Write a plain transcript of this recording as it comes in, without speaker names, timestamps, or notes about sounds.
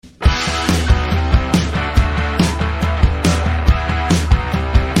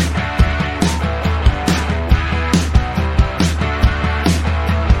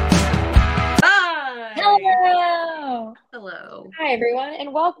everyone,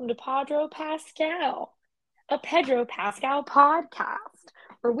 and welcome to Pedro Pascal, a Pedro Pascal podcast,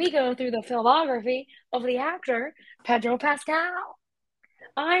 where we go through the filmography of the actor Pedro Pascal.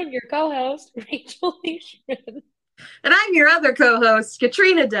 I'm your co-host, Rachel Leishman, And I'm your other co-host,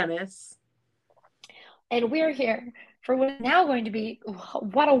 Katrina Dennis. and we're here for what is now going to be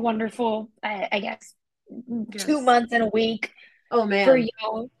what a wonderful, I guess, Yes. 2 months and a week Oh man. for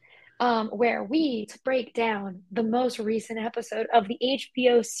you. Where we break down the most recent episode of the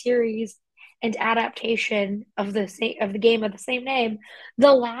HBO series and adaptation of the game of the same name,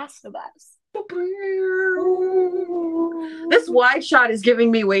 The Last of Us. This wide shot is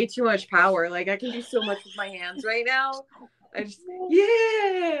giving me way too much power. Like I can do so much with my hands right now. I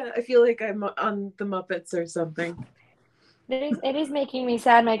feel like I'm on the Muppets or something. It is making me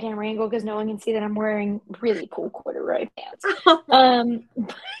sad my camera angle because no one can see that I'm wearing really cool corduroy pants.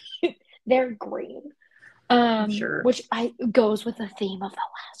 They're green. Sure. Which goes with the theme of The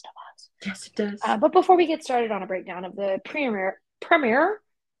Last of Us. Yes, it does. But before we get started on a breakdown of the premiere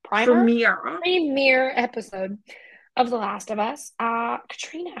episode of The Last of Us,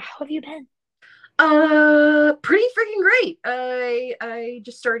 Katrina, how have you been? Pretty freaking great. I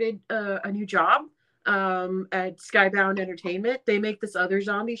just started a new job at Skybound Entertainment. They make this other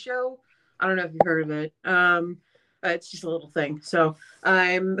zombie show. I don't know if you've heard of it. It's just a little thing. So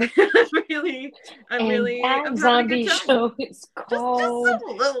I'm really that zombie show is called just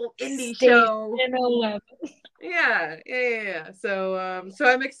a little indie show. 11. Yeah. So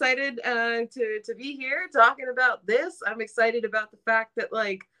I'm excited to be here talking about this. I'm excited about the fact that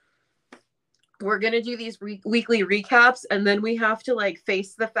like we're gonna do these weekly recaps, and then we have to like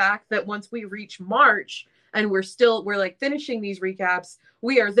face the fact that once we reach March and we're like finishing these recaps,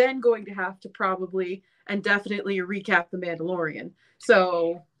 we are then going to have to probably and definitely recap The Mandalorian.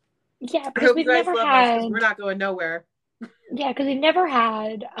 So yeah, I because hope we've you guys never love us because we're not going nowhere. Yeah, because we've never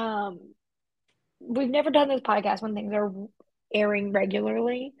had we've never done this podcast when things are airing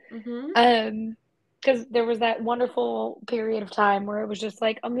regularly. Mm-hmm. Because there was that wonderful period of time where it was just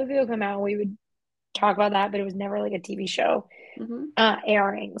like a movie would come out, we would talk about that, but it was never like a TV show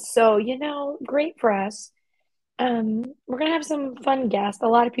airing. So, great for us. We're gonna have some fun guests. A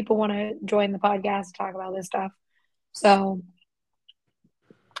lot of people want to join the podcast to talk about this stuff. So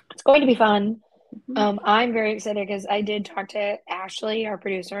it's going to be fun. I'm very excited because I did talk to Ashley, our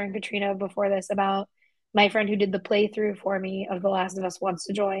producer, and Katrina before this about my friend who did the playthrough for me of The Last of Us wants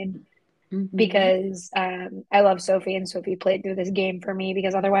to join because I love Sophie, and Sophie played through this game for me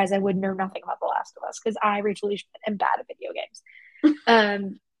because otherwise I would know nothing about The Last of Us because I, Rachel Leishman, am bad at video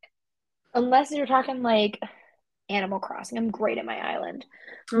games. Unless you're talking like Animal Crossing, I'm great at my island.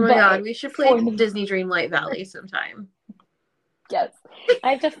 Oh my god, we should play Disney Dreamlight Valley sometime. Yes.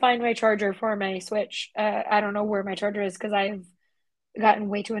 I have to find my charger for my Switch. I don't know where my charger is because I've gotten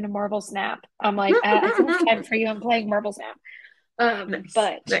way too into Marvel Snap. I'm like, I think it's time for you. I'm playing Marvel Snap.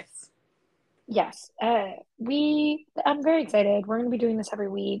 Nice. Yes, I'm very excited. We're going to be doing this every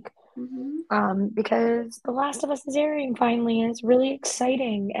week because The Last of Us is airing finally, and it's really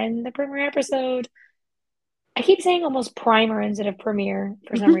exciting. And the premiere episode, I keep saying almost primer instead of premiere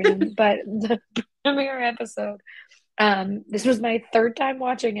for some reason, but the premiere episode. This was my third time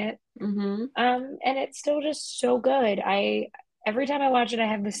watching it. And it's still just so good. Every time I watch it, I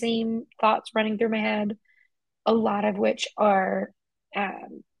have the same thoughts running through my head, a lot of which are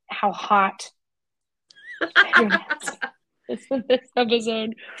how hot is in this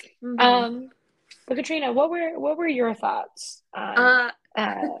episode. But Katrina, what were your thoughts on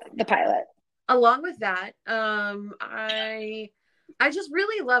the pilot? Along with that, I just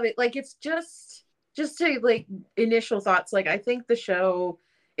really love it. Like it's just to like initial thoughts, like I think the show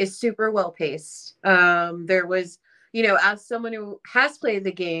is super well paced. There was, as someone who has played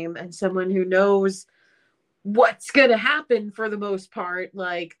the game and someone who knows what's gonna happen for the most part,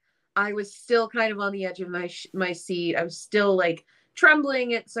 like I was still kind of on the edge of my seat. I was still like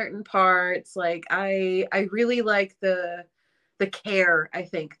trembling at certain parts. Like I really like the care, I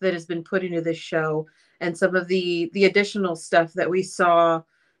think, that has been put into this show and some of the additional stuff that we saw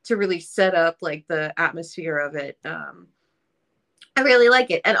to really set up like the atmosphere of it. I really like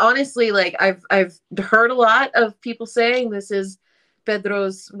it. And honestly, like I've heard a lot of people saying this is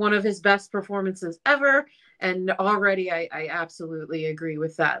Pedro's one of his best performances ever. And already I absolutely agree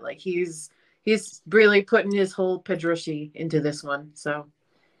with that. Like he's really putting his whole Pedroshi into this one. So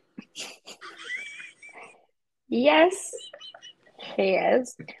yes, he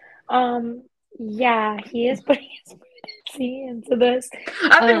is. Yeah, he is putting his Pedroshi into this.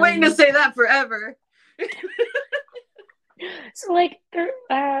 I've been waiting to say that forever. So like there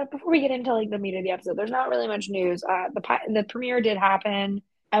before we get into like the meat of the episode, there's not really much news. The premiere did happen.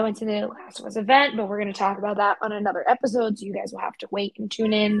 I went to the Last of Us event, but we're going to talk about that on another episode, so you guys will have to wait and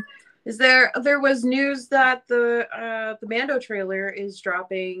tune in. There was news that the Mando trailer is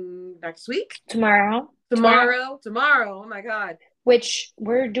dropping next week? Tomorrow. Oh my god. Which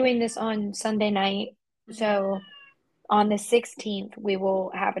we're doing this on Sunday night. So on the 16th, we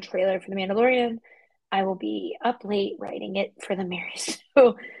will have a trailer for The Mandalorian. I will be up late writing it for the Marys.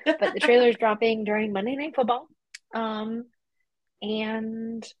 So, but the trailer is dropping during Monday Night Football. And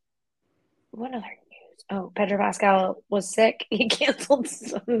what other news? Oh, Pedro Pascal was sick. He canceled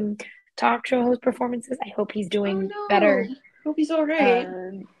some talk show host performances. I hope he's doing better. Hope he's all right.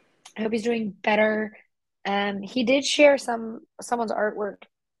 I hope he's doing better. He did share someone's artwork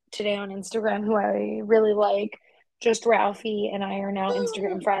today on Instagram who I really like. Just Ralphie and I are now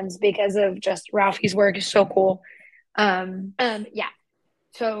Instagram friends because of just Ralphie's work is so cool. Yeah.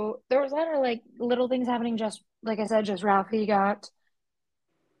 So there was a lot of like little things happening. Just like I said, just Ralphie got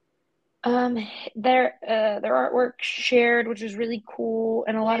their artwork shared, which is really cool,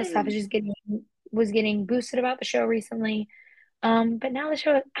 and a lot of stuff is just getting boosted about the show recently. But now the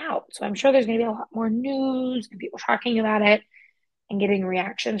show is out, so I'm sure there's going to be a lot more news and people talking about it and getting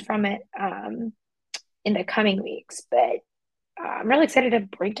reactions from it in the coming weeks. But I'm really excited to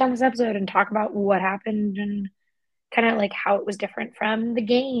break down this episode and talk about what happened and kind of like how it was different from the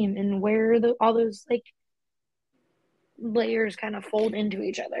game and where all those like layers kind of fold into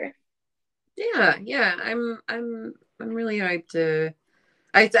each other. Yeah. I'm really hyped to.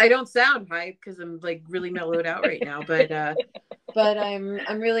 I don't sound hyped because I'm like really mellowed out right now, but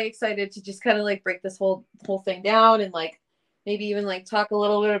I'm really excited to just kind of like break this whole thing down and like maybe even like talk a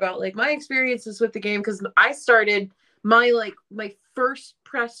little bit about like my experiences with the game, because I started my first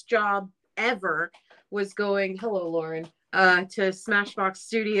press job ever was going, hello Lauren, to Smashbox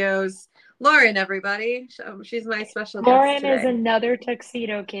Studios. Lauren, everybody, she's my special guest Lauren today. is another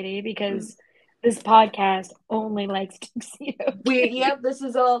tuxedo kitty because this podcast only likes tuxedo kitties. This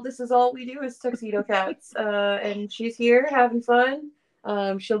is all we do is tuxedo cats, and she's here having fun.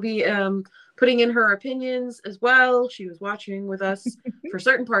 She'll be putting in her opinions as well. She was watching with us for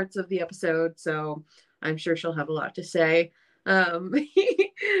certain parts of the episode, so I'm sure she'll have a lot to say. And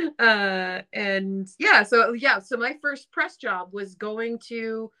so my first press job was going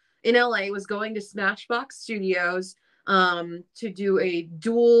to Smashbox Studios to do a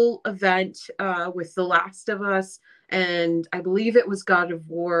dual event with The Last of Us, and I believe it was God of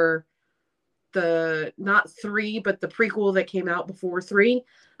War, the not 3 but the prequel that came out before 3.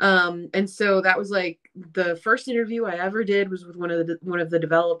 And so that was like the first interview I ever did was with one of the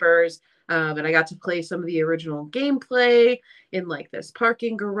developers, and I got to play some of the original gameplay in like this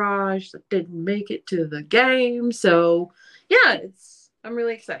parking garage that didn't make it to the game. So yeah, I'm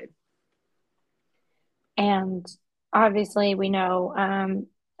really excited. And obviously we know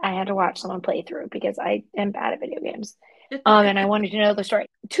I had to watch someone play through because I am bad at video games. And I wanted to know the story.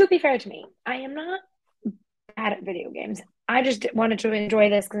 To be fair to me, I am not bad at video games. I just wanted to enjoy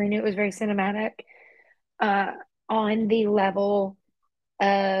this because I knew it was very cinematic on the level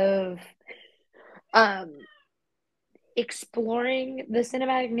of exploring the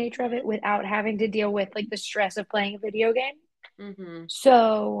cinematic nature of it without having to deal with like the stress of playing a video game. Mm-hmm.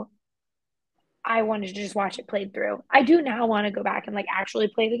 So I wanted to just watch it played through. I do now want to go back and like actually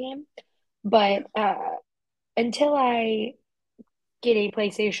play the game, but until I get a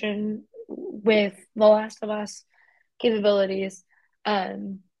PlayStation with The Last of Us capabilities,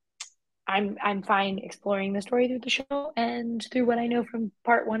 I'm fine exploring the story through the show and through what I know from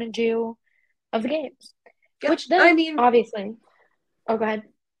part 1 and 2 of the games. Yeah, which then, I mean, obviously. Oh, go ahead.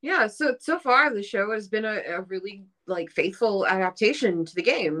 Yeah, so far the show has been a really like faithful adaptation to the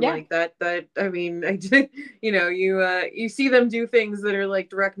game. Yeah. Like that I mean, you see them do things that are like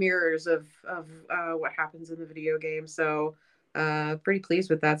direct mirrors of what happens in the video game. So pretty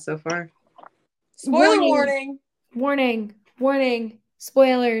pleased with that so far. Spoiler warning.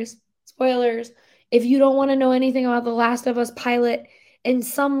 Spoilers. If you don't want to know anything about The Last of Us pilot and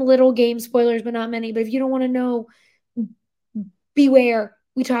some little game spoilers, but not many, but if you don't want to know, beware.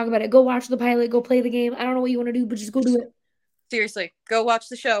 We talk about it. Go watch the pilot. Go play the game. I don't know what you want to do, but just go do it. Seriously, go watch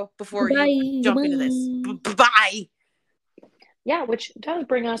the show before you jump into this. Bye. Yeah, which does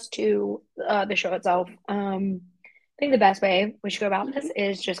bring us to the show itself. I think the best way we should go about this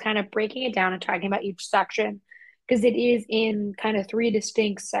is just kind of breaking it down and talking about each section, because it is in kind of 3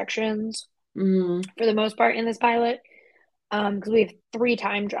 distinct sections for the most part in this pilot. Because we have 3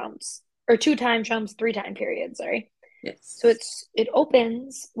 time jumps, or 2 time jumps, 3 time periods. Sorry. Yes. So it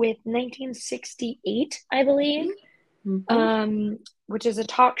opens with 1968, I believe, which is a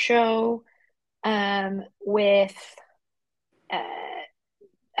talk show with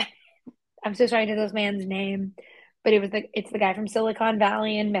I'm so sorry to this man's name, but it's the guy from Silicon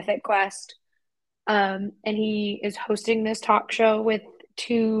Valley and Mythic Quest. And he is hosting this talk show with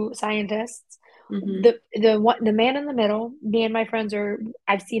two scientists. The man in the middle, me and my friends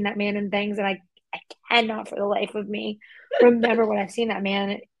I've seen that man in things, and I cannot for the life of me remember what I've seen that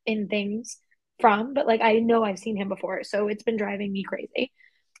man in things from, but like I know I've seen him before, so it's been driving me crazy.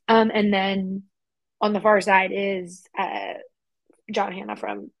 And then on the far side is John Hannah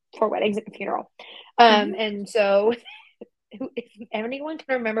from Four Weddings and a Funeral. And so if anyone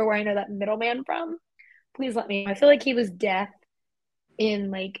can remember where I know that middleman from, please let me know. I feel like he was Death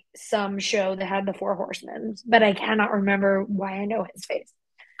in like some show that had the Four Horsemen, but I cannot remember why I know his face.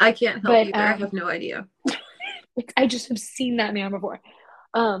 I can't help either. I have no idea. I just have seen that man before.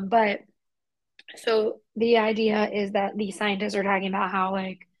 But so the idea is that the scientists are talking about how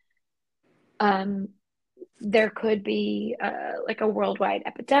like there could be like a worldwide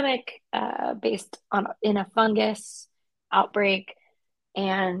epidemic based in a fungus outbreak,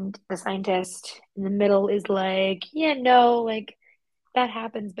 and the scientist in the middle is like, yeah, no, like that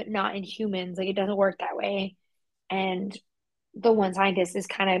happens, but not in humans. Like it doesn't work that way. And the one scientist is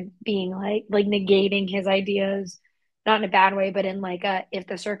kind of being like negating his ideas, not in a bad way, but in like if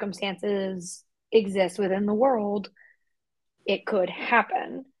the circumstances exist within the world, it could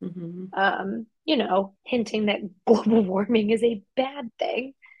happen. You know, hinting that global warming is a bad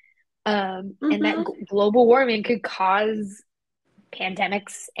thing. And that global warming could cause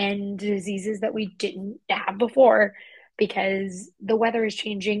pandemics and diseases that we didn't have before, because the weather is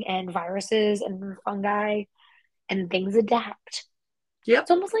changing and viruses and fungi and things adapt. Yep.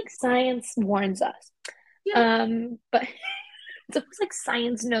 It's almost like science warns us. Yep. But it's almost like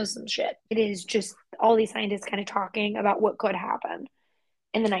science knows some shit. It is just all these scientists kind of talking about what could happen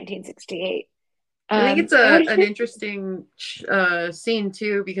in the 1968. I think it's an interesting scene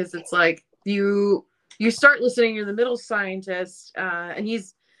too, because it's like you start listening to the middle scientist, and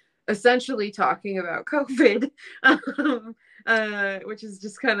he's essentially talking about COVID, which is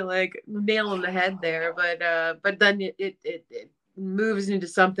just kind of like nail on the head there. But then it moves into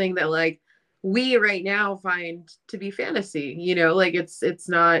something that like we right now find to be fantasy. You know, like it's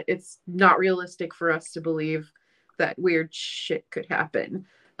not realistic for us to believe that weird shit could happen.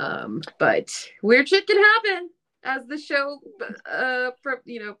 But weird shit can happen as the show,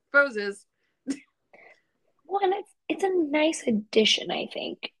 poses. Well, and it's a nice addition, I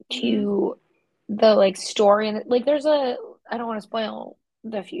think, to the like story, and like there's I don't want to spoil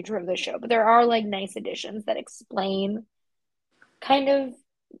the future of the show, but there are like nice additions that explain kind of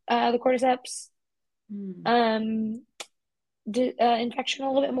the cordyceps infection a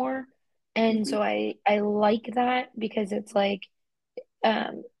little bit more, and so I like that, because it's like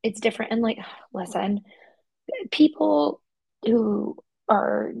it's different. And like, listen, people who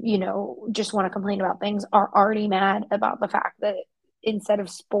are, just want to complain about things are already mad about the fact that instead of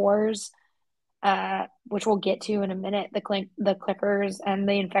spores, which we'll get to in a minute, the clickers and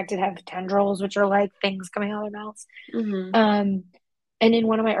the infected have tendrils, which are like things coming out of their mouths. And in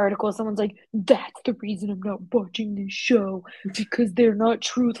one of my articles, someone's like, that's the reason I'm not watching this show, because they're not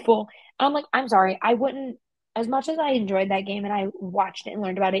truthful. And I'm like, I'm sorry, I wouldn't, as much as I enjoyed that game and I watched it and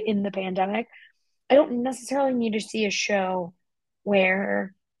learned about it in the pandemic, I don't necessarily need to see a show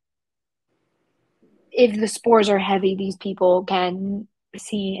where if the spores are heavy, these people can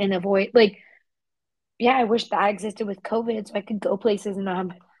see and avoid. Like, yeah, I wish that existed with COVID so I could go places and not have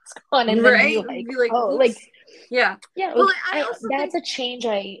my mask on and then be like, oh, like, yeah. Well, that's a change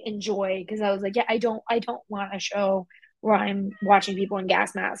I enjoy, because I was like, yeah, I don't want a show where I'm watching people in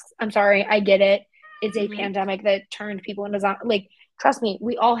gas masks. I'm sorry, I get it. It's a pandemic that turned people into zombies. Like, trust me,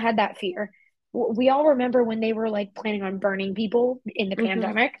 we all had that fear. We all remember when they were like planning on burning people in the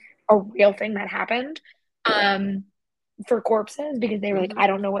pandemic, a real thing that happened for corpses, because they were like, I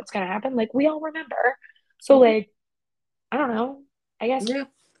don't know what's going to happen. Like, we all remember. So like, I don't know. I guess. Yeah.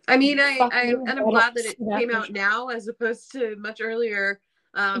 I mean, I'm glad that it came out now as opposed to much earlier.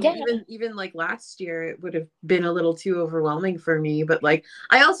 Even like last year, it would have been a little too overwhelming for me. But like,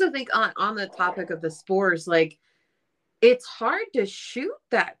 I also think on the topic of the spores, like, it's hard to shoot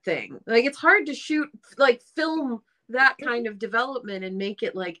that thing. Like, it's hard to film that kind of development and make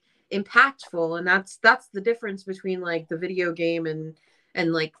it like impactful. And that's the difference between like the video game and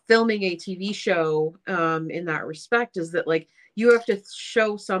like filming a TV show in that respect, is that like you have to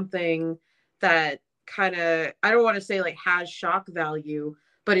show something that kind of, I don't want to say like has shock value,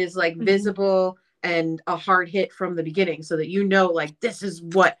 but is like visible and a hard hit from the beginning, so that like this is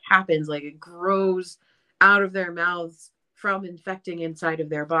what happens. Like, it grows out of their mouths from infecting inside of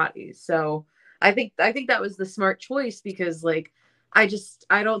their bodies. So I think that was the smart choice, because like I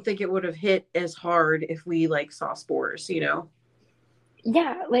don't think it would have hit as hard if we like saw spores, you know?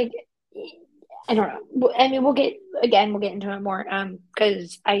 Yeah, like I don't know. I mean, we'll get into it more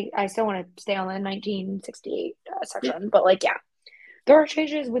because I still want to stay on the 1968 section, but like yeah, there are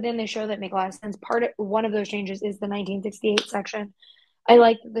changes within the show that make a lot of sense. One of those changes is the 1968 section. I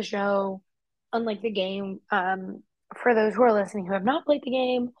like the show, unlike the game. For those who are listening who have not played the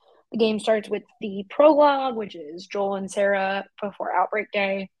game starts with the prologue, which is Joel and Sarah before Outbreak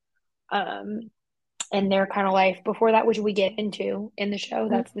Day, and their kind of life before that, which we get into in the show.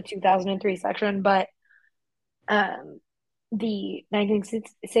 That's the 2003 section, but the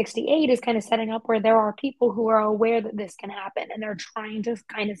 1968 is kind of setting up where there are people who are aware that this can happen, and they're trying to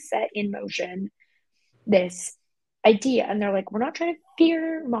kind of set in motion this idea, and they're like, we're not trying to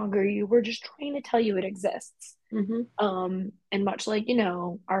fear monger you, we're just trying to tell you it exists. And much like, you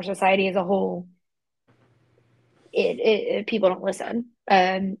know, our society as a whole, it people don't listen,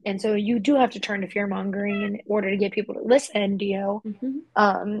 and so you do have to turn to fear mongering in order to get people to listen, you know.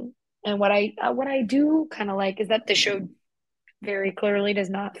 And what I do kind of like is that the show very clearly does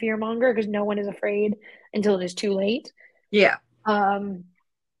not fear monger, because no one is afraid until it is too late. Yeah.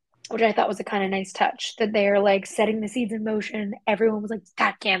 Which I thought was a kind of nice touch, that they're like setting the seeds in motion. Everyone was like,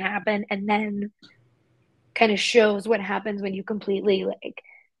 that can't happen. And then kind of shows what happens when you completely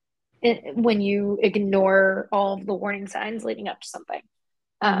when you ignore all of the warning signs leading up to something.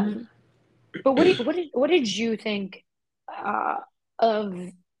 But what did you think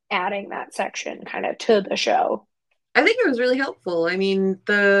of adding that section kind of to the show? I think it was really helpful. I mean,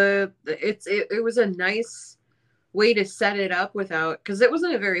 it was a nice way to set it up without, because it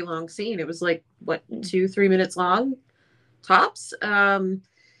wasn't a very long scene. It was like what, 2-3 minutes long tops.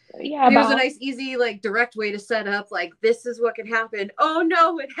 Yeah, it was a nice, easy, like direct way to set up like, this is what could happen. Oh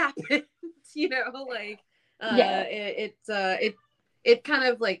no, it happened. You know, like it kind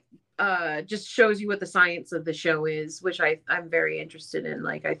of like just shows you what the science of the show is, which I'm very interested in.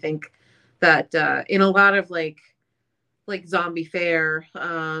 Like, I think that in a lot of like zombie fare,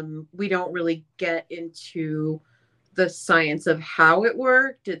 we don't really get into the science of how it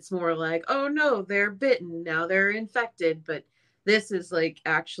worked. It's more like, oh no, they're bitten, now they're infected. But this is like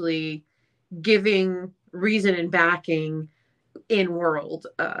actually giving reason and backing in world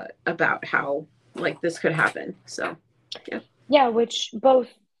about how like this could happen. So yeah, which both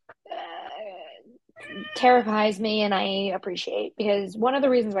terrifies me and I appreciate, because one of the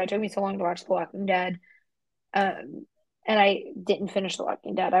reasons why it took me so long to watch The Walking Dead, and I didn't finish The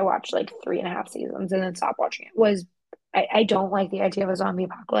Walking Dead, I watched like 3.5 seasons and then stopped watching it, was I don't like the idea of a zombie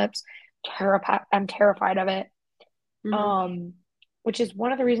apocalypse. I'm terrified of it. Which is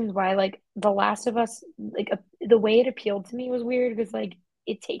one of the reasons why like The Last of Us, like the way it appealed to me was weird, because like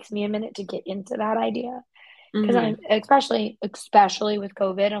it takes me a minute to get into that idea, because I'm especially with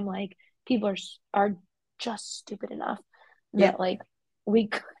COVID, I'm like, people are just stupid enough that like we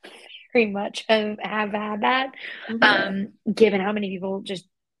could very much have had that, given how many people just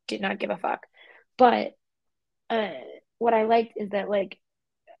did not give a fuck. But what I liked is that like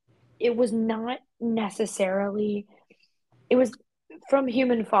it was not necessarily, it was from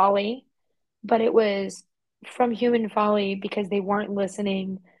human folly, but it was from human folly because they weren't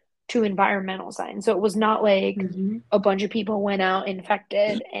listening to environmental signs. So it was not like a bunch of people went out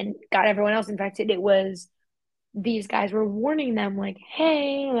infected and got everyone else infected. It was, these guys were warning them like,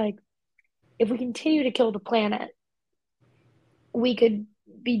 hey, like if we continue to kill the planet, we could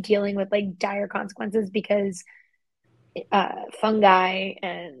be dealing with like dire consequences, because fungi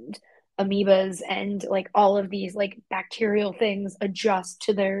and amoebas and like all of these like bacterial things adjust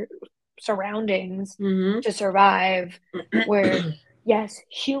to their surroundings to survive, where yes,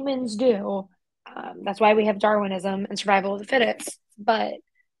 humans do. That's why we have Darwinism and survival of the fittest, but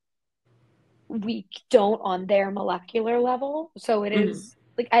we don't on their molecular level. So it is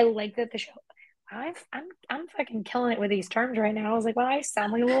like, I like that the show, I'm fucking killing it with these terms right now. I was like, wow, I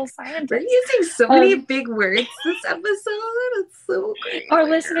sound like a little scientist. We're using so many big words this episode. It's so great. Our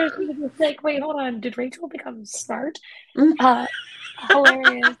listeners are just like, wait, hold on. Did Rachel become smart?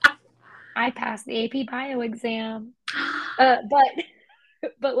 Hilarious. I passed the AP bio exam.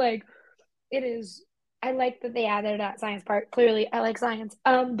 But like, it is, I like that they added that science part. Clearly, I like science.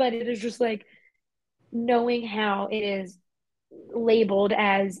 But it is just like knowing how it is labeled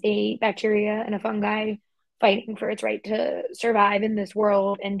as a bacteria and a fungi fighting for its right to survive in this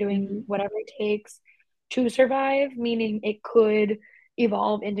world and doing whatever it takes to survive, meaning it could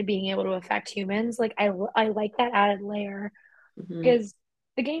evolve into being able to affect humans. Like I like that added layer, because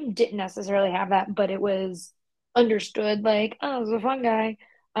the game didn't necessarily have that, but it was understood like, oh, it's a fun guy.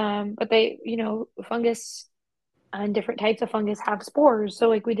 But they, fungus and different types of fungus have spores, so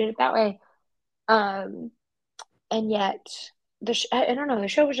like we did it that way. Um, and yet I don't know, the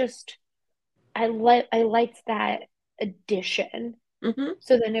show was just I liked that addition. Mm-hmm.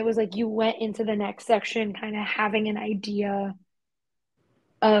 So then it was like you went into the next section kind of having an idea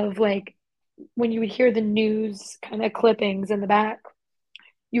of like when you would hear the news kind of clippings in the back,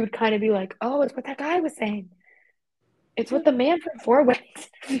 you would kind of be like, oh, it's what that guy was saying. It's what the man from Four Weddings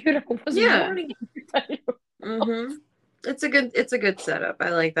was warning everybody. Mm-hmm. It's a good setup. I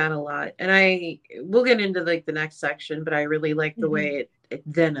like that a lot. And we'll get into like the next section, but I really like the way it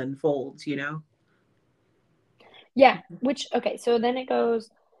then unfolds, Yeah, okay, so then it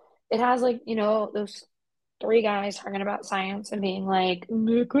has like, those three guys talking about science and being like,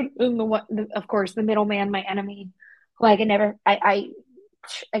 of course, the middleman, my enemy. Like, again,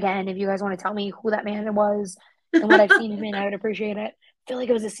 if you guys want to tell me who that man was and what I've seen him in, I would appreciate it. I feel like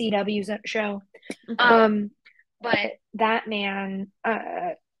it was a CW show. Mm-hmm. But that man,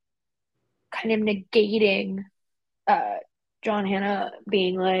 kind of negating, John Hannah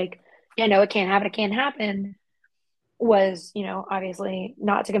being like, yeah, no, it can't happen, was, obviously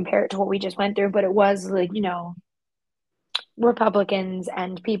not to compare it to what we just went through, but it was like, Republicans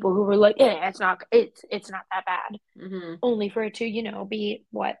and people who were like, yeah, it's not that bad. Mm-hmm. Only for it to, be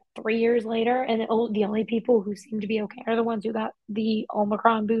what, 3 years later, and the only people who seem to be okay are the ones who got the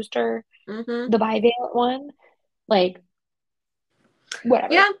Omicron booster, the bivalent one. Like,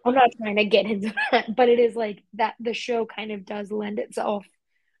 whatever. Yeah. I'm not trying to get into that, but it is like that the show kind of does lend itself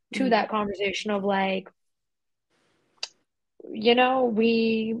to that conversation of like,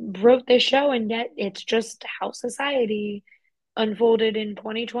 we wrote this show and yet it's just how society unfolded in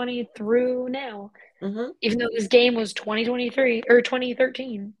 2020 through now. Mm-hmm. Even though this game was 2023 or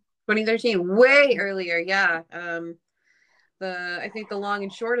 2013. 2013, way earlier, yeah. I think the long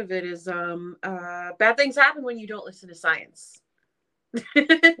and short of it is bad things happen when you don't listen to science.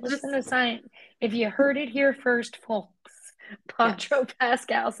 Listen to science. If you heard it here first, folks, Pedro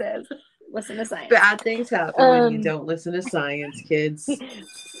Pascal says, listen to science. Bad things happen when you don't listen to science, kids.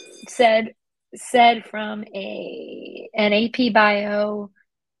 Said from an AP Bio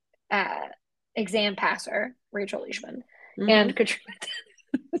exam passer, Rachel Leishman, and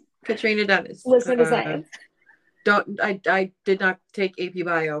Katrina Dennis. Listen to science. I did not take AP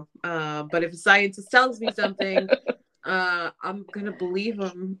Bio, but if a scientist tells me something, I'm gonna believe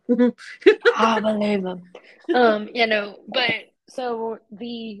them. I'll believe them. But so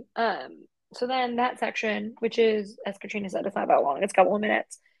then that section, which is, as Katrina said, it's not that long, it's a couple of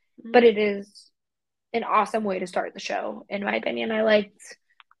minutes, but it is an awesome way to start the show, in my opinion. I liked,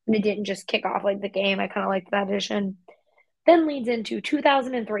 and it didn't just kick off like the game. I kind of liked that addition. Then leads into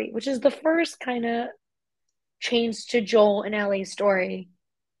 2003, which is the first kind of change to Joel and Ellie's story.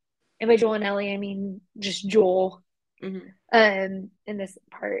 And by Joel and Ellie, I mean just Joel. In this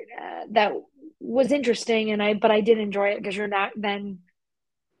part, that was interesting, but I did enjoy it because you're not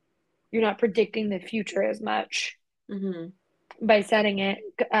predicting the future as much by setting it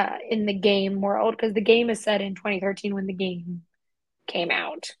in the game world, because the game is set in 2013 when the game came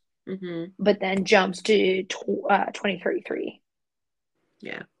out, but then jumps to 2033.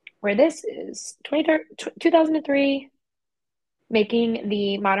 Yeah, where this is 2003, making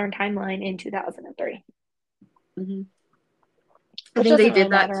the modern timeline in 2003. I think they did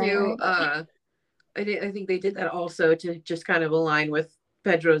that too. I think they did that also to just kind of align with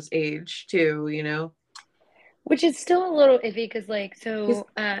Pedro's age too, which is still a little iffy because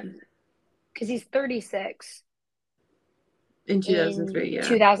because he's 36 in 2003. Yeah,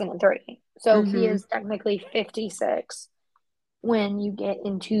 2003. So he is technically 56 when you get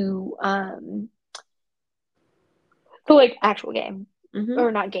into the like actual game,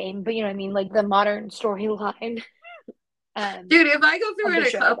 or not game, but you know what I mean, like the modern storyline. Dude, if I go through an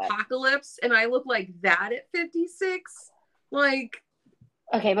apocalypse and I look like that at 56, like,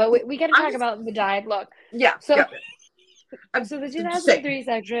 okay, but we got to talk about the dyed look. Yeah. So, yeah. So the 2003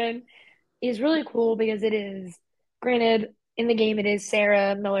 section is really cool because it is, granted, in the game it is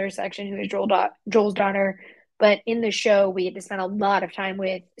Sarah Miller's section, who is Joel's daughter, but in the show we get to spend a lot of time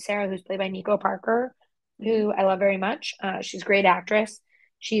with Sarah, who's played by Nico Parker, who I love very much. She's a great actress.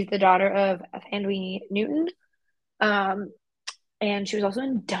 She's the daughter of Thandwe Newton. And she was also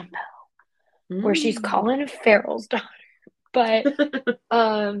in Dumbo, where she's Colin Farrell's daughter. But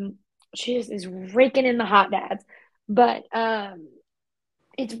she is raking in the hot dads. But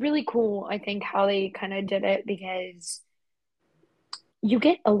it's really cool, I think, how they kind of did it, because you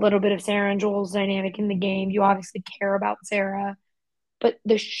get a little bit of Sarah and Joel's dynamic in the game. You obviously care about Sarah. but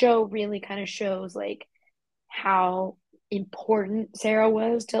the show really kind of shows like how important Sarah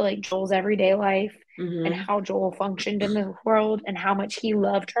was to like Joel's everyday life and how Joel functioned in the world and how much he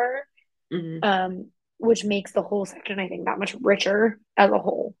loved her. Which makes the whole section, I think, that much richer as a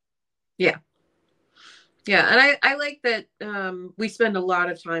whole. Yeah. Yeah, and I like that we spend a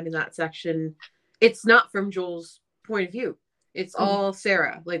lot of time in that section. It's not from Joel's point of view. It's all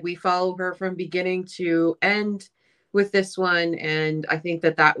Sarah. Like, we follow her from beginning to end with this one, and I think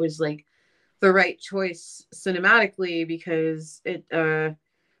that that was like the right choice cinematically, because it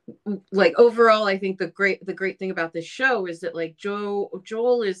like overall, I think the great thing about this show is that like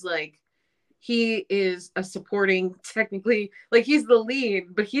Joel is like, he is a supporting, technically, like he's the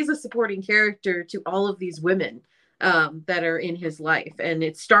lead, but he's a supporting character to all of these women that are in his life. And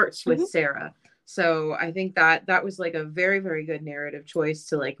it starts with Sarah. So I think that that was like a very, very good narrative choice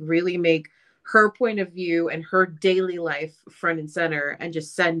to like really make her point of view and her daily life front and center, and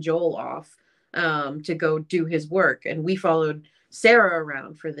just send Joel off to go do his work. And we followed Sarah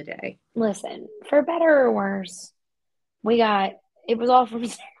around for the day. Listen, for better or worse, it was all from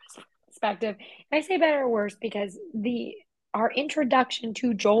Sarah's perspective. And I say better or worse because our introduction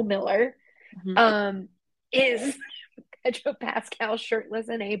to Joel Miller is Pedro Pascal shirtless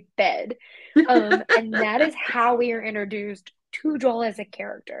in a bed. And that is how we are introduced to Joel as a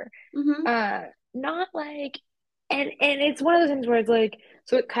character. Not like, and it's one of those things where it's like,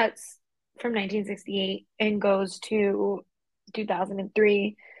 so it cuts from 1968 and goes to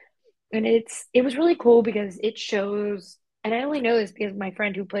 2003. And it was really cool because it shows, and I only know this because my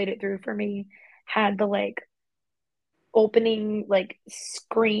friend who played it through for me had the like opening like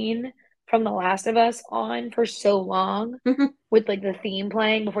screen from The Last of Us on for so long with like the theme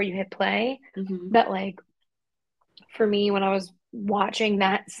playing before you hit play, that like for me, when I was watching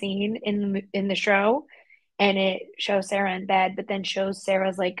that scene in the show, and it shows Sarah in bed, but then shows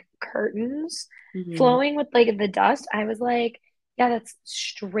Sarah's like curtains flowing with like the dust, I was like, yeah, that's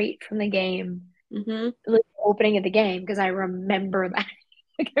straight from the game. Like opening of the game, because I remember that.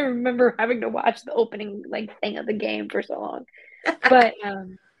 Like I remember having to watch the opening like thing of the game for so long. But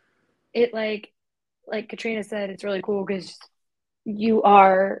it like Katrina said, it's really cool because you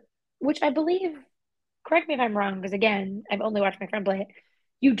are, which I believe, correct me if I'm wrong, because again, I've only watched my friend play it.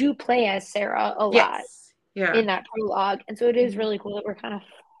 You do play as Sarah a lot in that prologue. And so it is really cool that we're kind of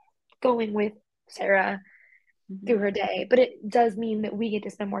going with Sarah through her day. But it does mean that we get to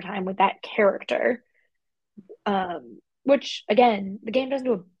spend more time with that character. Which, again, the game doesn't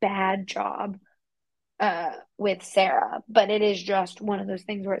do a bad job with Sarah. But it is just one of those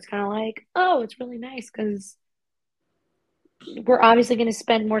things where it's kind of like, oh, it's really nice because we're obviously going to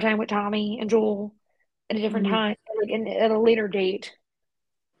spend more time with Tommy and Joel at a different time, like at a later date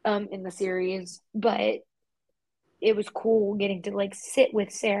in the series. But it was cool getting to like sit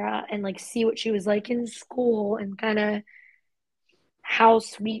with Sarah and like see what she was like in school, and kind of how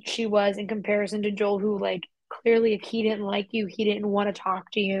sweet she was in comparison to Joel, who like clearly, if he didn't like you, he didn't want to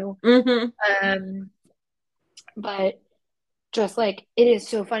talk to you. But just like, it is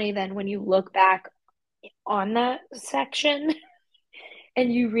so funny then when you look back on that section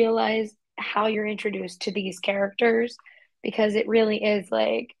and you realize how you're introduced to these characters, because it really is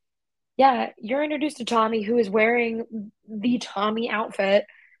like, yeah, you're introduced to Tommy, who is wearing the Tommy outfit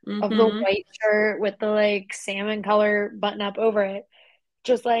of the white shirt with the like salmon color button up over it,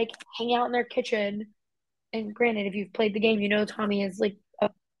 just like hang out in their kitchen. And granted, if you've played the game, you know Tommy is like a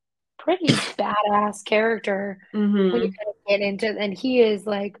pretty badass character when you kind of get into, and he is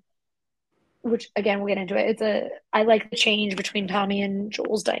like, which again, we'll get into it. I like the change between Tommy and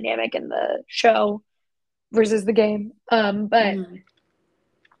Joel's dynamic in the show versus the game. But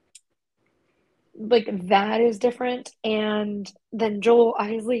like that is different. And then Joel,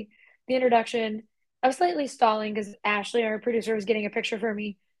 obviously, the introduction, I was slightly stalling because Ashley, our producer, was getting a picture for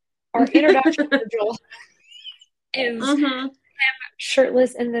me. Our introduction to Joel is him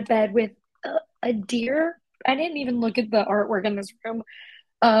shirtless in the bed with a deer. I didn't even look at the artwork in this room.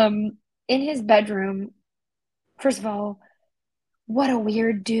 In his bedroom. First of all, what a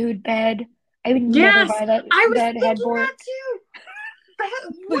weird dude bed. I would never buy that bed headboard. That too.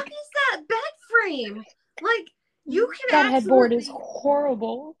 What is that bed frame? Like, you can that headboard is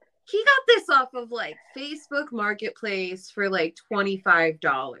horrible. He got this off of like Facebook Marketplace for like $25.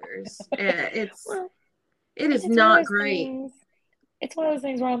 And it is not great. It's one of those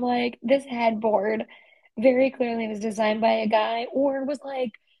things where I'm like, this headboard very clearly was designed by a guy, or was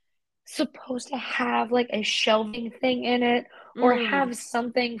like supposed to have like a shelving thing in it, or have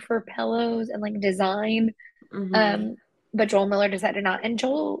something for pillows and like design. But Joel Miller decided not. And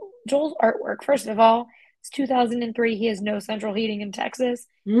Joel's artwork, first of all, It's 2003. He has no central heating in Texas.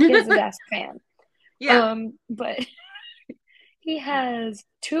 He has a desk fan. Yeah. But he has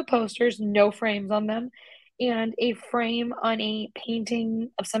 2 posters, no frames on them, and a frame on a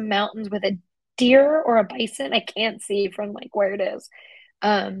painting of some mountains with a deer or a bison. I can't see from like where it is.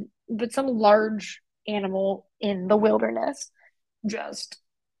 But some large animal in the wilderness just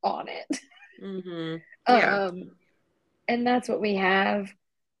on it. Mm-hmm. Yeah. And that's what we have.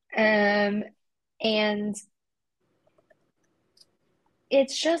 And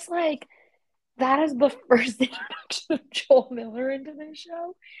it's just like that is the first introduction of Joel Miller into this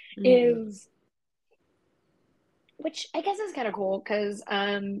show, is which I guess is kind of cool because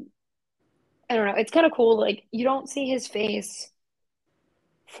I don't know, it's kind of cool. Like you don't see his face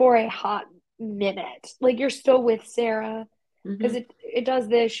for a hot minute. Like you're still with Sarah because it does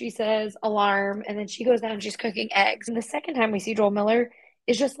this. She says alarm, and then she goes down and she's cooking eggs. And the second time we see Joel Miller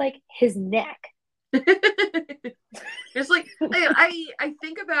is just like his neck. It's like I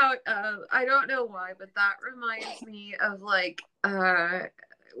think about I don't know why, but that reminds me of like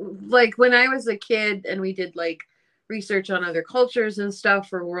when I was a kid and we did like research on other cultures and stuff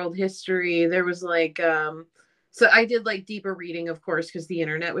for world history. There was like so I did like deeper reading, of course, because the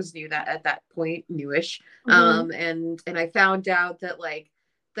internet was new that at that point, newish. And I found out that like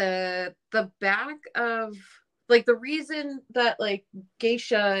the back of like the reason that like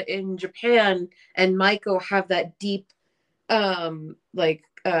geisha in Japan and Maiko have that deep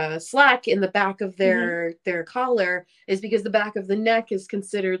slack in the back of their collar is because the back of the neck is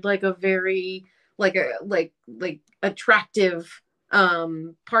considered like a very like attractive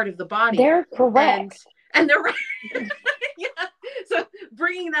part of the body. They're correct. And they're right. Yeah. So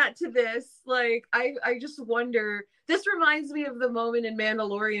bringing that to this, like I just wonder, this reminds me of the moment in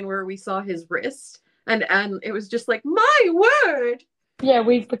Mandalorian where we saw his wrist and it was just like, my word. Yeah,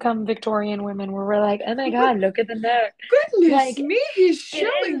 we've become Victorian women where we're like, oh my God, look at the neck. Goodness like, me, he's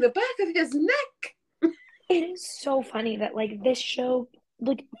showing the back of his neck. It is so funny that like this show,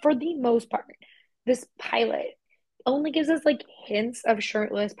 like for the most part, this pilot only gives us like hints of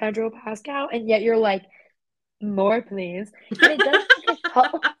shirtless Pedro Pascal, and yet you're like, more please. And it does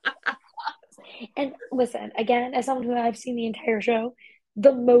help. And listen, again, as someone who I've seen the entire show,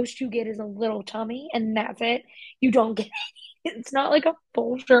 the most you get is a little tummy, and that's it. You don't get it's not like a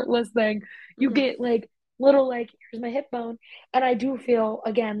full shirtless thing. You get like little like, here's my hip bone. And I do feel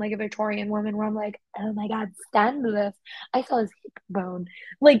again like a Victorian woman where I'm like, oh my God, stand to this. I saw his hip bone.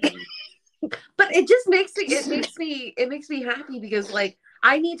 Like but it just makes me happy because like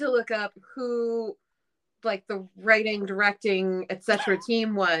I need to look up who like the writing, directing, etc.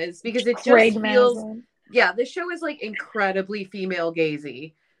 team was, because it Craig just feels Mazin. Yeah, this show is like incredibly female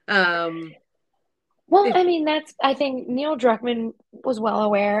gazy. Well, I mean, I think Neil Druckmann was well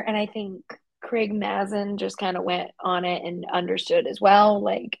aware, and I think Craig Mazin just kind of went on it and understood as well.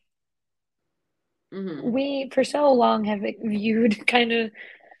 Like, we for so long have viewed kind of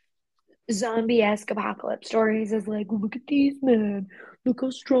zombie-esque apocalypse stories as like, look at these men, look how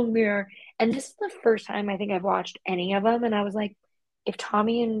strong they are. And this is the first time I think I've watched any of them, and I was like, if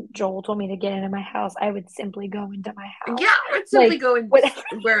Tommy and Joel told me to get into my house, I would simply go into my house. Yeah, I would simply go in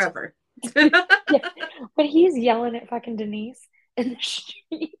wherever. Yeah. But he's yelling at fucking Denise in the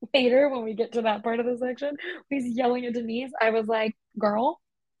street later when we get to that part of the section. He's yelling at Denise. I was like, girl,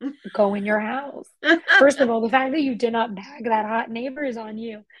 go in your house. First of all, the fact that you did not bag that hot neighbor is on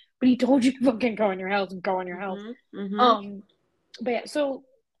you. But he told you to fucking go in your house and go in your house. But yeah, so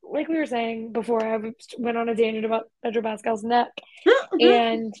like we were saying before, I went on a tangent about Pedro Pascal's neck.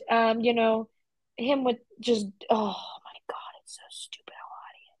 And you know, him with just, oh my God, it's so stupid how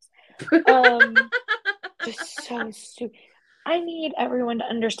hot he is. Just so stupid. I need everyone to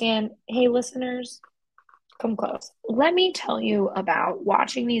understand, hey listeners, come close. Let me tell you about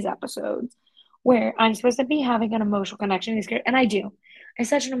watching these episodes where I'm supposed to be having an emotional connection to these characters, and I do. I have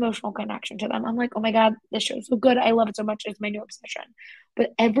such an emotional connection to them. I'm like, oh my God, this show is so good. I love it so much. It's my new obsession.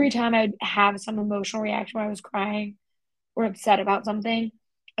 But every time I'd have some emotional reaction where I was crying or upset about something,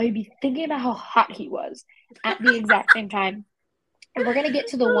 I'd be thinking about how hot he was at the exact same time. And we're going to get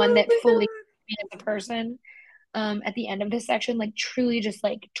to the one that fully me as a person at the end of this section, like truly just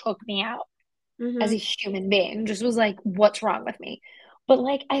like took me out as a human being. Just was like, what's wrong with me? But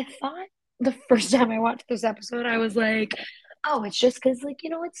like, I thought the first time I watched this episode, I was like, oh, it's just because like,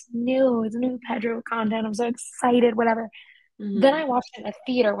 you know, it's new Pedro content. I'm so excited, whatever. Then I watched it in a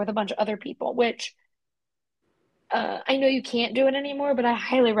theater with a bunch of other people, which I know you can't do it anymore, but I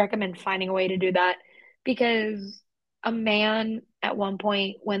highly recommend finding a way to do that, because a man at one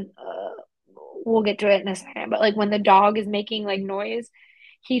point when we'll get to it in a second, but like when the dog is making like noise,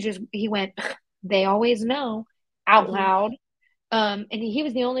 he went They Always Know out loud. And he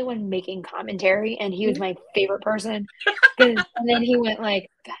was the only one making commentary, and he was my favorite person. And then he went like,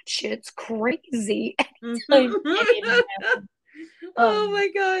 "That shit's crazy." Oh my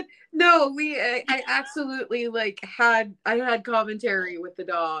god. No, I absolutely like I had commentary with the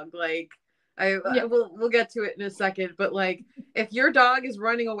dog. Like we'll get to it in a second, but like if your dog is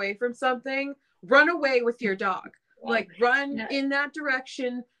running away from something, run away with your dog. Like run in that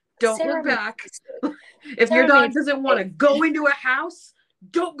direction. Don't look back. If your dog doesn't want to go into a house,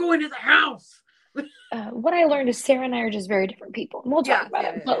 don't go into the house. What I learned is Sarah and I are just very different people. We'll talk about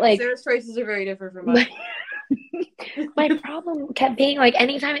it. But like Sarah's choices are very different from mine. My problem kept being like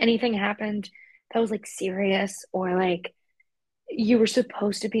anytime anything happened that was like serious, or like you were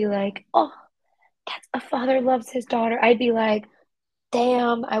supposed to be like, oh, that's a father loves his daughter, I'd be like,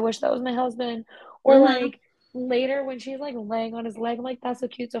 damn, I wish that was my husband. Or like later when she's like laying on his leg, I'm like, that's so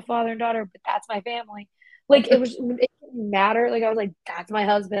cute, it's a father and daughter, but that's my family. Like it didn't matter. Like I was like, that's my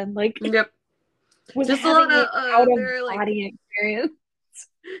husband. Like yep. Was just having an out of body experience.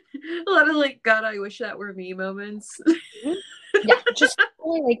 A lot of like, God, I wish that were me moments. Yeah, just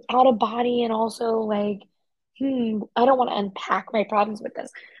really like out of body, and also like, I don't want to unpack my problems with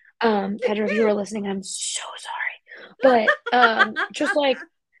this. Pedro, if you were listening, I'm so sorry. But just like,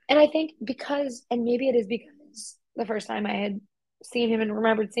 and I think because, and maybe it is because the first time I had seen him and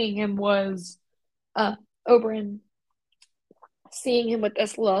remembered seeing him was Oberyn, seeing him with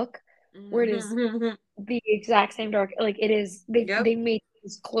this look where it is the exact same dark, like it is, they made it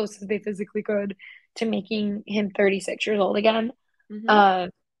as close as they physically could to making him 36 years old again.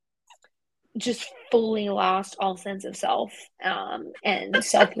 Just fully lost all sense of self and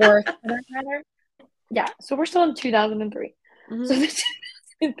self-worth for that matter. Yeah, so we're still in 2003. So the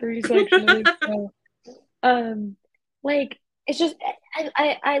 2003 section of the show, like it's just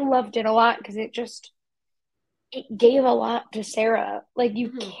I loved it a lot because it gave a lot to Sarah. Like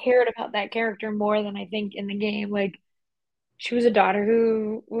you cared about that character more than I think in the game. Like she was a daughter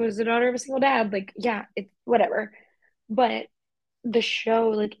who was the daughter of a single dad. Like, yeah, it's whatever. But the show,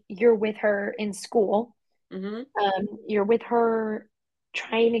 like you're with her in school. You're with her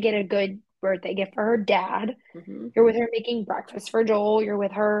trying to get a good birthday gift for her dad. You're with her making breakfast for Joel. You're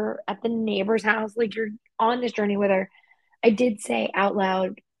with her at the neighbor's house. Like you're on this journey with her. I did say out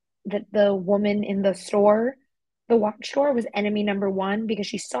loud that the woman in the store, the watch store, was enemy number one because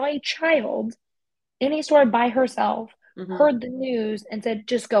she saw a child in a store by herself, heard the news, and said,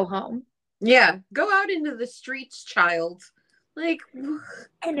 just go home. Yeah, go out into the streets, child. Like,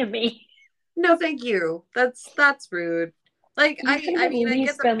 enemy. No, thank you. That's rude. Like, I mean, I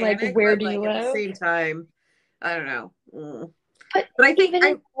get the panic, like, where do you live? At the same time, I don't know. But I think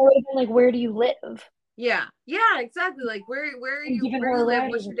even like, where do you live? Yeah, exactly. Like, where are you? Where do you live?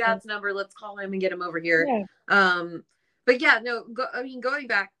 What's your dad's number? Let's call him and get him over here. Yeah. But yeah, no. I mean, going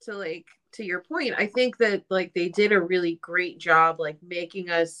back to like to your point, I think that like they did a really great job, like making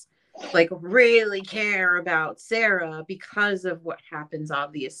us like really care about Sarah because of what happens,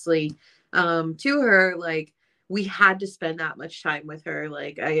 obviously, to her. Like we had to spend that much time with her.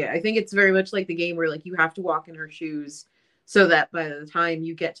 Like I think it's very much like the game where like you have to walk in her shoes so that by the time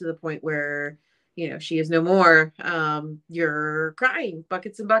you get to the point where you know she is no more, you're crying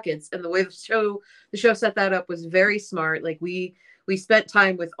buckets and buckets. And the way the show set that up was very smart. Like we spent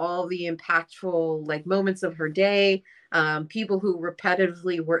time with all the impactful like moments of her day, people who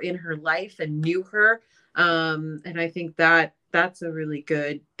repetitively were in her life and knew her, and I think that that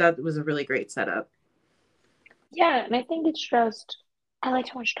was a really great setup. Yeah, and I think it's just I liked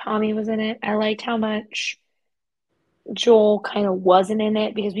how much Tommy was in it. I liked how much Joel kind of wasn't in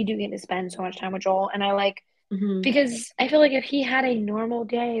it because we do get to spend so much time with Joel. And I like, because I feel like if he had a normal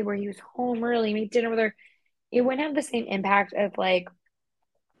day where he was home early, made dinner with her, it wouldn't have the same impact of like,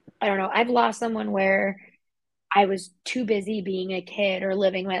 I don't know, I've lost someone where I was too busy being a kid or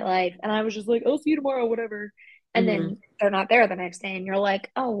living my life. And I was just like, I'll see you tomorrow, whatever. And then they're not there the next day. And you're like,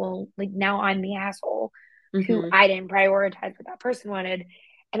 oh, well, like now I'm the asshole who I didn't prioritize what that person wanted.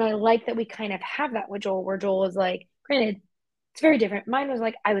 And I like that we kind of have that with Joel, where Joel is like, granted, it's very different. Mine was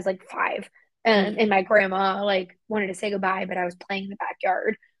like, I was like 5 and my grandma like wanted to say goodbye, but I was playing in the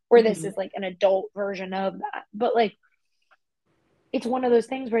backyard, where this is like an adult version of that. But like, it's one of those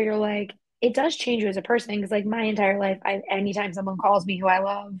things where you're like, it does change you as a person. Because like my entire life, anytime someone calls me who I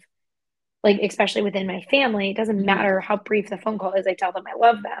love, like especially within my family, it doesn't matter how brief the phone call is, I tell them I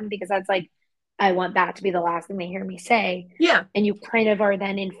love them, because that's like, I want that to be the last thing they hear me say. Yeah. And you kind of are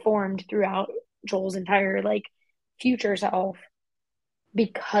then informed throughout Joel's entire like future self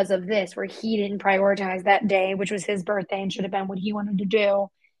because of this, where he didn't prioritize that day, which was his birthday and should have been what he wanted to do.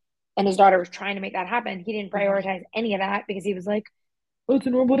 and his daughter was trying to make that happen. He didn't prioritize any of that because he was like, oh, it's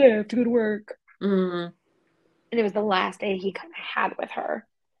a normal day. I have to go to work. Mm-hmm. And it was the last day he kind of had with her.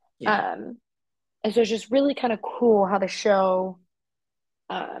 Yeah. And so it's just really kind of cool how the show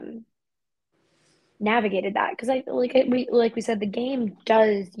navigated that. Because like we said, the game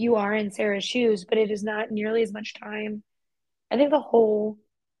does, you are in Sarah's shoes, but it is not nearly as much time. I think the whole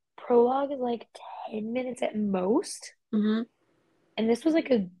prologue is like 10 minutes at most. Mm-hmm. And this was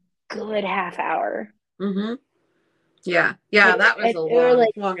like a good half hour. Mm-hmm. Yeah. Yeah, that was a long,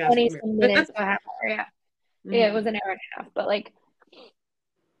 like long 20 some minutes, a half hour, yeah. Mm-hmm. Yeah, it was an hour and a half. But like,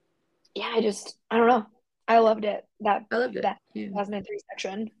 yeah, I don't know. I loved it. I loved it. That 2003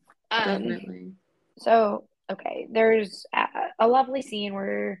 section. Definitely. So, okay, there's a lovely scene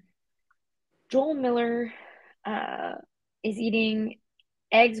where Joel Miller is eating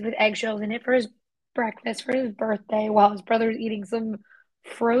eggs with eggshells in it for his breakfast for his birthday while his brother's eating some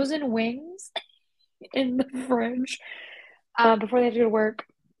frozen wings in the fridge before they have to go to work.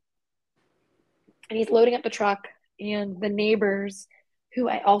 And he's loading up the truck, and the neighbors, who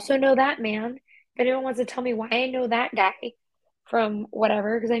I also know that man, if anyone wants to tell me why I know that guy from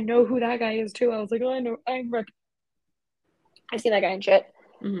whatever, because I know who that guy is too. I was like, oh, I've seen that guy in shit.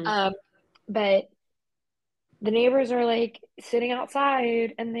 Mm-hmm. But the neighbors are like sitting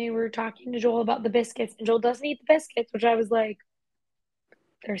outside and they were talking to Joel about the biscuits, and Joel doesn't eat the biscuits, which I was like,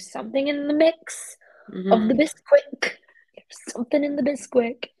 there's something in the mix of the biscuit. There's something in the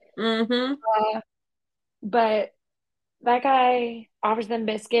biscuit. Mm-hmm. But that guy offers them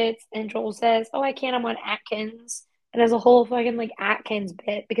biscuits, and Joel says, oh, I can't, I'm on Atkins. And there's a whole fucking like Atkins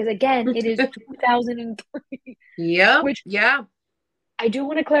bit because again, it is 2003. Yeah. Which I do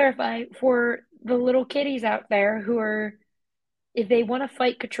want to clarify for the little kiddies out there who are, if they want to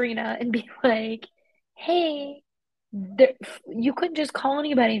fight Katrina and be like, hey, you couldn't just call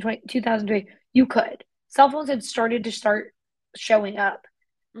anybody in 2003. You could. Cell phones had started to start showing up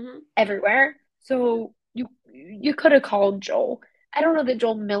everywhere. So you could have called Joel. I don't know that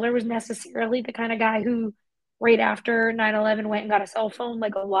Joel Miller was necessarily the kind of guy who right after 9/11 went and got a cell phone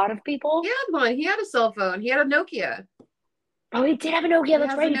like a lot of people. He had one. He had a cell phone. He had a Nokia. Oh, he did have a Nokia.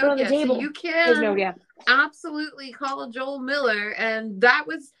 That's right. He put it on the table. So you can absolutely call Joel Miller, and that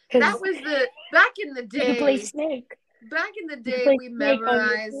was the back in the day. You play Snake. Back in the day, we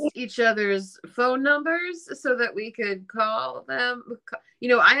memorized each other's phone numbers so that we could call them. You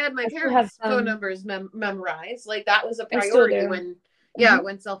know, I had my parents' phone numbers memorized. Like that was a priority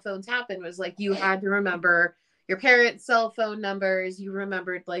when cell phones happened. Was like you had to remember your parents' cell phone numbers. You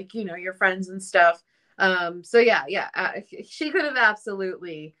remembered like your friends and stuff. So she could have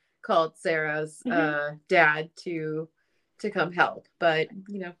absolutely called Sarah's dad to come help, but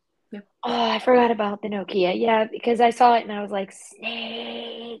Yeah. Oh, I forgot about the Nokia. Yeah, because I saw it and I was like,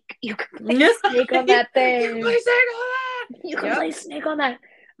 Snake. You can play Snake on that thing. You can play Snake on that.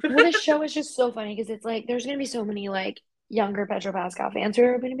 Well, this show is just so funny because it's like there's gonna be so many like younger Pedro Pascal fans who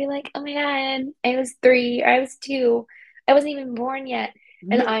are gonna be like, oh my god, I was 3, I was 2, I wasn't even born yet.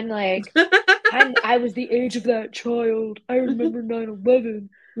 And I'm like, I was the age of that child. I remember 9/11.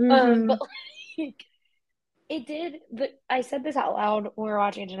 But like, it did. I said this out loud when we were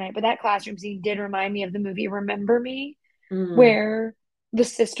watching it tonight, but that classroom scene did remind me of the movie Remember Me, where the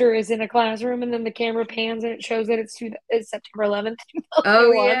sister is in a classroom and then the camera pans and it shows that it's September 11th.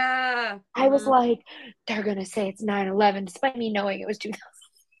 Oh yeah. I was like, they're gonna say it's 9/11, despite me knowing it was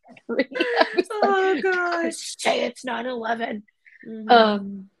 2003. Oh god, say it's 9/11.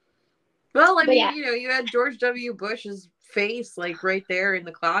 Well, I mean, you had George W. Bush's face like right there in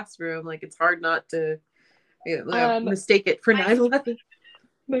the classroom. Like it's hard not to mistake it for 9/11.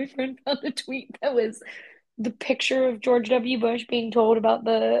 My friend found a tweet that was the picture of George W. Bush being told about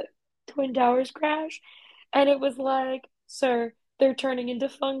the Twin Towers crash, and it was like, "Sir, they're turning into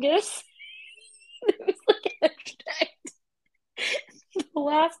fungus." It was like The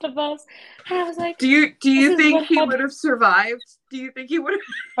Last of Us, and I was like, "Do you think he would have survived? Do you think he would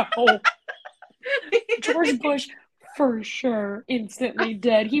have?" Oh. George Bush, for sure, instantly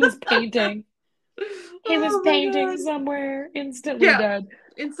dead. He was painting. He was painting somewhere, instantly dead.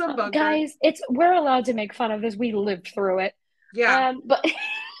 In some bunker. Guys, we're allowed to make fun of this. We lived through it. Yeah. But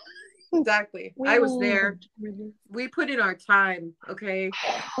exactly. I was there. We put in our time, okay?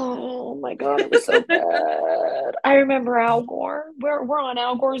 Oh my god, it was so bad. I remember Al Gore. We're on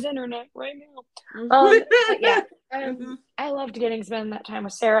Al Gore's internet right now. I loved getting to spend that time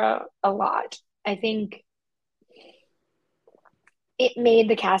with Sarah a lot. I think it made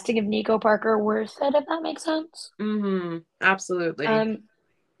the casting of Nico Parker worth it, if that makes sense. Absolutely.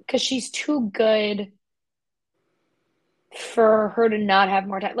 Because she's too good for her to not have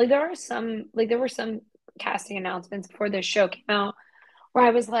more time. Like there were some casting announcements before this show came out where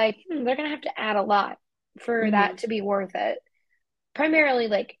I was like, they're gonna have to add a lot for Mm-hmm. that to be worth it. Primarily,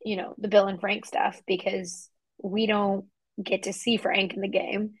 like, the Bill and Frank stuff, because we don't get to see Frank in the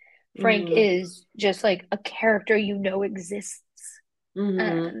game. Frank Mm-hmm. is just like a character exists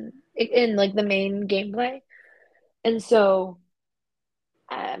Mm-hmm. in like the main gameplay. And so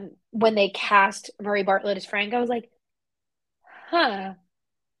when they cast Murray Bartlett as Frank, I was like, huh,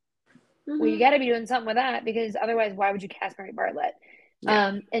 well, you Mm-hmm. got to be doing something with that, because otherwise, why would you cast Murray Bartlett?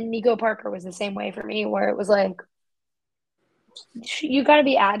 Yeah. And Nico Parker was the same way for me, where it was like, you got to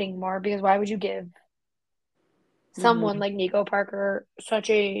be adding more, because why would you give someone Mm-hmm. like Nico Parker such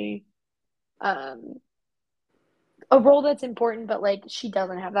um a role that's important, but like she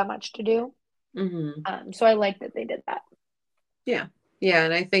doesn't have that much to do. Mm-hmm. So I like that they did that. Yeah. Yeah,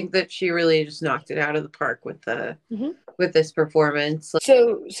 and I think that she really just knocked it out of the park with the Mm-hmm. with this performance.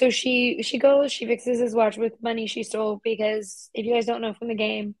 So she goes, she fixes his watch with money she stole, because if you guys don't know from the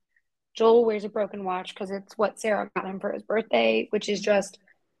game, Joel wears a broken watch because it's what Sarah got him for his birthday, which is just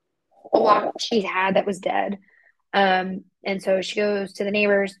a watch she's had that was dead. And so she goes to the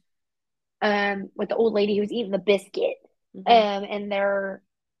neighbors with the old lady who's eating the biscuit. Mm-hmm. And they're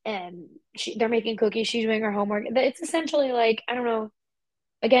making cookies, she's doing her homework. It's essentially like, I don't know,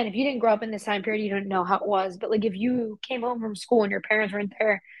 again, if you didn't grow up in this time period, you don't know how it was. But like if you came home from school and your parents weren't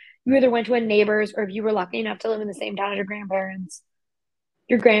there, you either went to a neighbor's, or if you were lucky enough to live in the same town as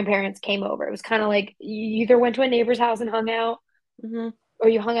your grandparents came over. It was kind of like you either went to a neighbor's house and hung out, Mm-hmm. or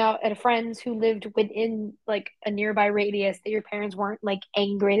you hung out at a friend's who lived within like a nearby radius that your parents weren't like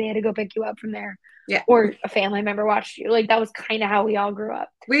angry they had to go pick you up from there, Yeah. or a family member watched you. Like that was kind of how we all grew up.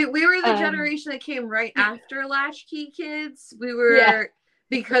 We were the Um, generation that came right after Latchkey Kids. We yeah. were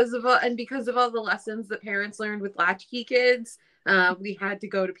because of all the lessons that parents learned with Latchkey Kids. We had to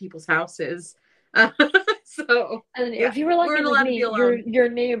go to people's houses. Uh, so And yeah, if you were we lucky weren't like allowed to be me, alone. your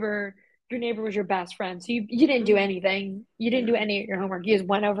neighbor was your best friend. So you didn't do Mm-hmm. anything. You didn't do No. any of your homework. You just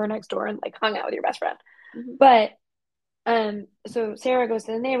went over next door and like hung out with your best friend. Mm-hmm. But so Sarah goes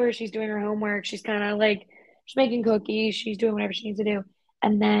to the neighbor, she's doing her homework, she's kind of like she's making cookies, she's doing whatever she needs to do.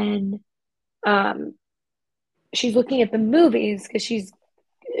 And then um she's looking at the movies, because she's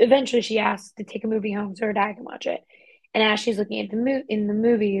eventually she asks to take a movie home so her dad can watch it. And as she's looking at in the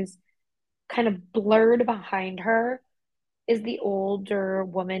movies, kind of blurred behind her is the older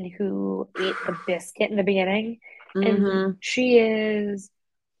woman who ate the biscuit in the beginning. And Mm-hmm. she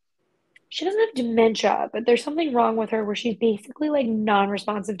doesn't have dementia, but there's something wrong with her where she's basically like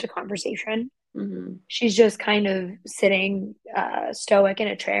non-responsive to conversation. Mm-hmm. She's just kind of sitting stoic in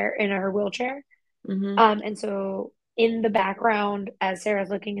a chair, in her wheelchair. Mm-hmm. And so in the background, as Sarah's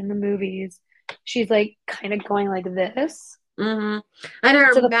looking in the movies, she's like kind of going like this, Mm-hmm. And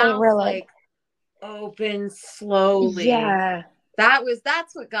her to the point mouth where like, like opens slowly. yeah.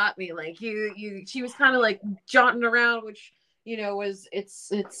 That's what got me. Like she was kind of like jaunting around, which was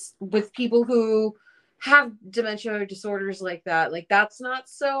it's with people who have dementia or disorders like that. Like that's not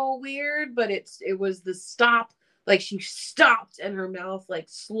so weird, but it was the stop. Like she stopped and her mouth like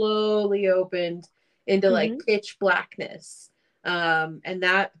slowly opened into like Hmm. pitch blackness. And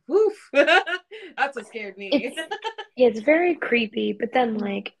that woof, that's what scared me. It's Yeah, it's very creepy. But then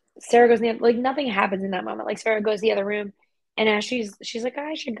like Sarah goes in the, like nothing happens in that moment. Like Sarah goes to the other room, and as she's like,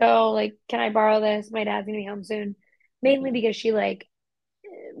 I should go. Like, can I borrow this? My dad's gonna be home soon. Mainly because she like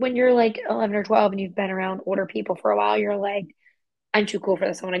when you're like 11 or 12 and you've been around older people for a while, you're like, I'm too cool for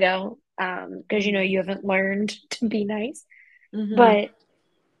this. I want to go. Because you haven't learned to be nice. Mm-hmm. But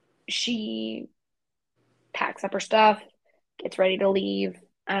she packs up her stuff, gets ready to leave.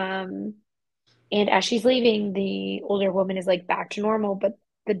 And as she's leaving, the older woman is like back to normal, but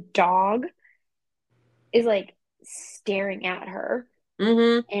the dog is like staring at her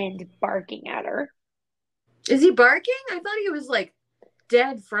Mm-hmm. and barking at her. Is he barking? I thought he was like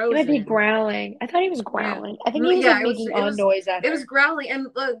dead He might be frozen. growling. I thought he was Yeah. growling. I think he was like Yeah, making odd noise at it was her. growling, and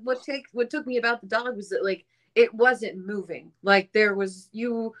what took me about the dog was that like it wasn't moving. Like there was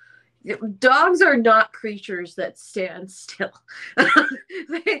dogs are not creatures that stand still.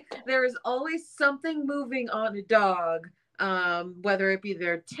 There is always something moving on a dog, whether it be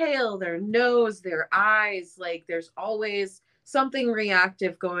their tail, their nose, their eyes. Like there's always something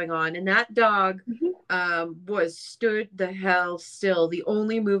reactive going on, and that dog Mhm. was stood the hell still. The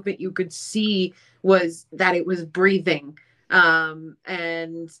only movement you could see was that it was breathing, and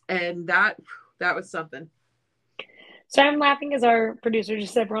that was something. So I'm laughing as our producer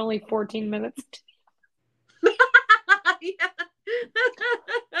just said we're only 14 minutes. Yeah.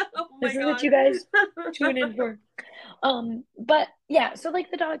 Oh This my is what god. you guys tune in for. But yeah, so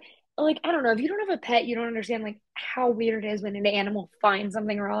like the dog, like I don't know, if you don't have a pet, you don't understand like how weird it is when an animal finds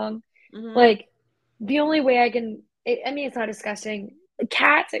something wrong. Like the only way I mean, it's not disgusting.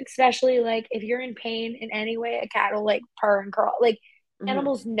 Cats, especially, like if you're in pain in any way, a cat will like purr and curl. Like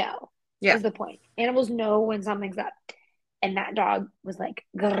animals know Yeah. is the point. Animals know when something's up. And that dog was like,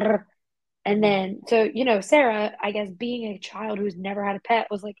 grrr. And then, so, you know, Sarah, I guess being a child who's never had a pet,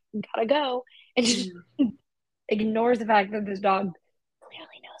 was like, gotta go. And she just ignores the fact that this dog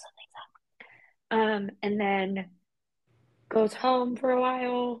clearly knows something's up. And then goes home for a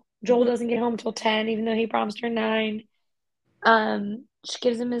while. Joel doesn't get home till 10, even though he promised her 9. She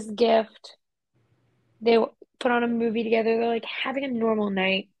gives him his gift. They put on a movie together. They're like having a normal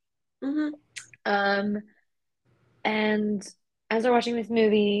night. And as they're watching this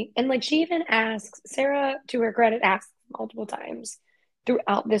movie, and like she even asks, Sarah, to her credit, asks multiple times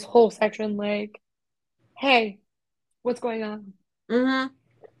throughout this whole section, like, hey, what's going on?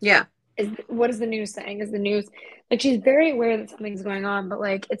 Yeah. What is the news saying? Is the news like she's very aware that something's going on, but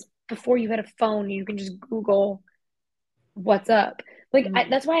like it's before you had a phone, you can just Google what's up. Like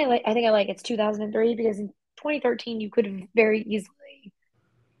that's why I think I like it's 2003 because in 2013 you could have very easily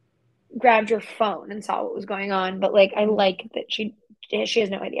grabbed your phone and saw what was going on, but like I like that she has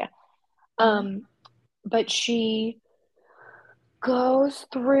no idea. But she goes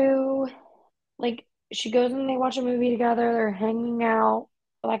through, like she goes and they watch a movie together, they're hanging out,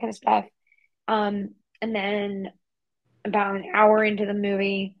 all that kind of stuff. And then about an hour into the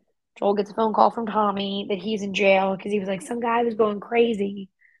movie, Joel gets a phone call from Tommy that he's in jail because he was like, some guy was going crazy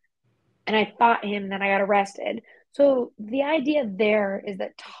and I fought him, then I got arrested. So the idea there is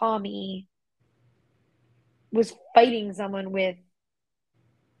that Tommy was fighting someone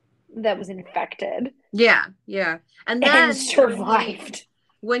that was infected. Yeah. And then survived.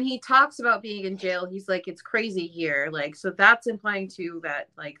 When he talks about being in jail, he's like, it's crazy here. Like, so that's implying too that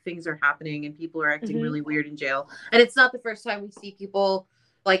like things are happening and people are acting really weird in jail. And it's not the first time we see people,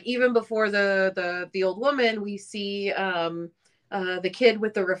 like even before the old woman, we see the kid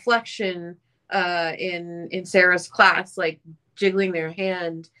with the reflection in Sarah's class, like jiggling their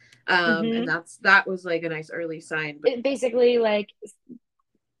hand. And that was like a nice early sign. But basically, like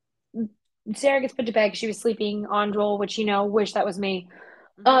Sarah gets put to bed because she was sleeping on Joel, which, you know, wish that was me.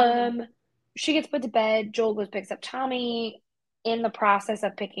 She gets put to bed. Joel goes picks up Tommy. In the process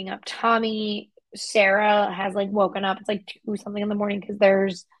of picking up Tommy, Sarah has like woken up. It's like 2 something in the morning because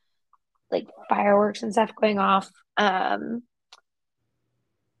there's like fireworks and stuff going off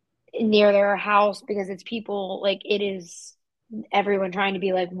near their house because it's people, like it is everyone trying to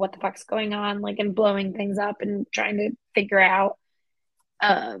be like, what the fuck's going on, like, and blowing things up and trying to figure out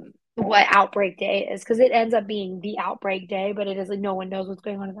what outbreak day is, because it ends up being the outbreak day, but it is like no one knows what's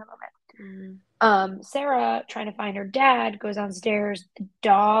going on in that moment. Sarah, trying to find her dad, goes downstairs. The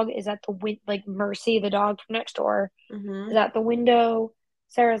dog is at the like Mercy, the dog from next door, is at the window.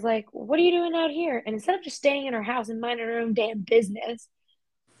 Sarah's like, what are you doing out here? And instead of just staying in her house and minding her own damn business,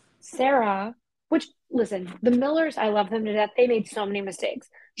 Sarah, which, listen, the Millers, I love them to death. They made so many mistakes.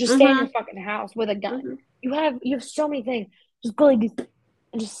 Just stay in your fucking house with a gun. You have so many things. Just go like this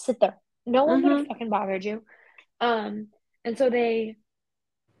and just sit there. No one would have fucking bothered you. And so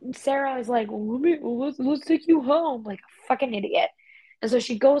Sarah is like, let's take you home, like a fucking idiot. And so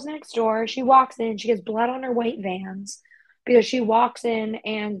she goes next door. She walks in. She gets blood on her white Vans because she walks in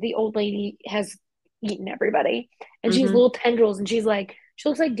and the old lady has eaten everybody. And she's little tendrils. And she's like, she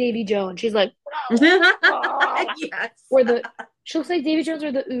looks like Davy Jones. She's like, yes. She looks like Davy Jones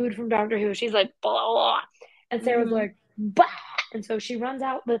or the Ood from Doctor Who. She's like, blah, blah. And Sarah's like, bah. And so she runs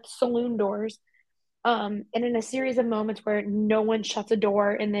out the saloon doors. And in a series of moments where no one shuts a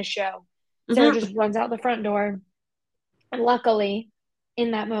door in this show, Sarah just runs out the front door. And luckily,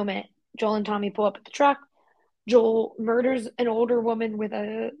 in that moment, Joel and Tommy pull up at the truck. Joel murders an older woman with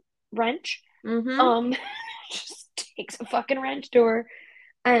a wrench. Just takes a fucking wrench to her.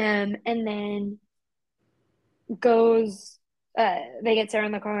 And then goes, they get Sarah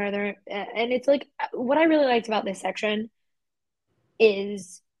in the car. And it's like, what I really liked about this section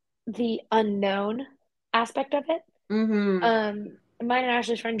is the unknown aspect of it. Mine and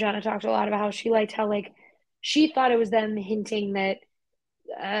Ashley's friend Jenna talked a lot about how she liked how, like, she thought it was them hinting that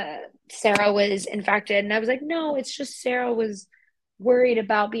Sarah was infected. And I was like, no, it's just Sarah was worried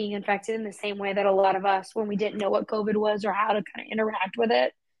about being infected in the same way that a lot of us, when we didn't know what COVID was or how to kind of interact with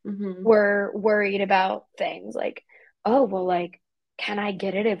it, were worried about things like, oh, well, like, can I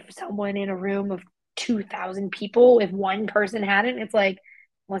get it if someone in a room of 2,000 people, if one person had it? It's like,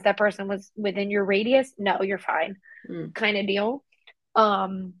 once that person was within your radius, no, you're fine, kind of deal.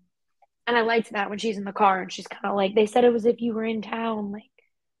 And And I liked that when she's in the car and she's kind of like, they said it was if you were in town, like,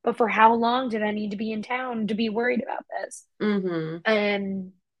 but for how long did I need to be in town to be worried about this?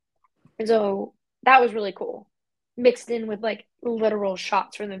 And so that was really cool, mixed in with like literal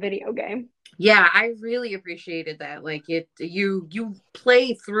shots from the video game. Yeah, I really appreciated that. Like you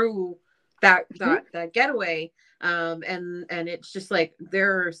play through that getaway, and it's just like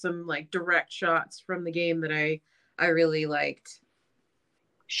there are some like direct shots from the game that I really liked.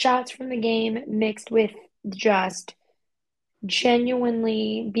 Shots from the game mixed with just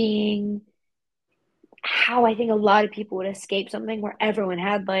genuinely being how I think a lot of people would escape something where everyone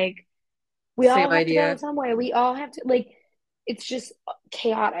had like, we all have to go somewhere. We all have to, like, it's just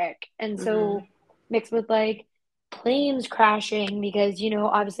chaotic. And so mixed with like planes crashing because, you know,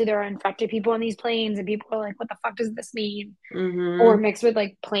 obviously there are infected people on these planes and people are like, what the fuck does this mean? Or mixed with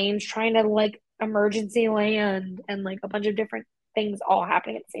like planes trying to like emergency land and like a bunch of different things all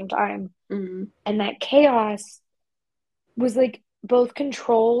happening at the same time. And that chaos was like both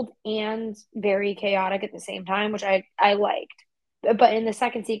controlled and very chaotic at the same time, which I liked. But in the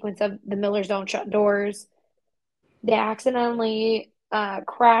second sequence of the Millers Don't Shut Doors, they accidentally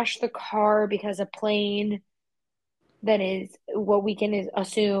crash the car because a plane that is what we can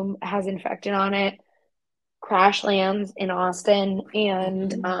assume has infected on it crash lands in Austin,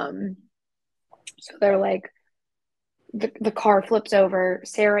 and so they're like the car flips over.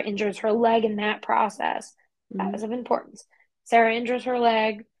 Sarah injures her leg in that process. That is of importance. Sarah injures her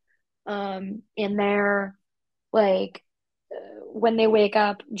leg, and they're like, when they wake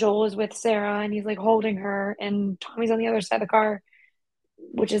up, Joel is with Sarah and he's like holding her, and Tommy's on the other side of the car,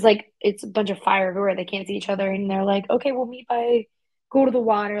 which is like, it's a bunch of fire everywhere. They can't see each other, and they're like, okay, we'll meet go to the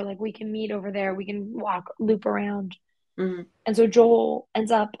water. Like, we can meet over there. We can loop around. And so Joel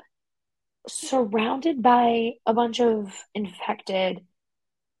ends up surrounded by a bunch of infected,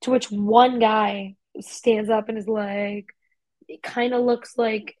 to which one guy stands up and is like, it kind of looks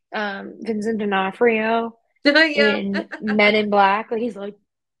like Vincent D'Onofrio in Men in Black. Like, he's like,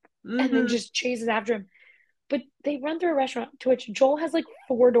 and then just chases after him. But they run through a restaurant to which Joel has like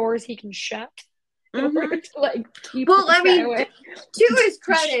 4 doors he can shut in order to like keep away. To his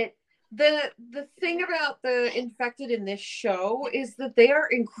credit, the thing about the infected in this show is that they are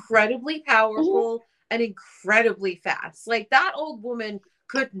incredibly powerful and incredibly fast. Like, that old woman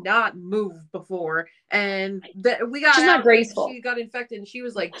could not move before, and she's not graceful. She got infected and she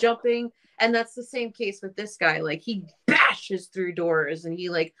was like jumping, and that's the same case with this guy. Like, he bashes through doors and he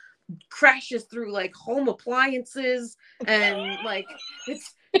like crashes through like home appliances, and like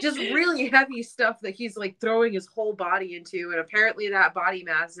it's just really heavy stuff that he's like throwing his whole body into, and apparently that body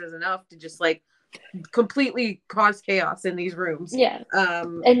mass is enough to just like completely cause chaos in these rooms.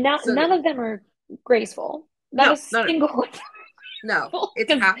 And none of them are graceful. Not a single. No,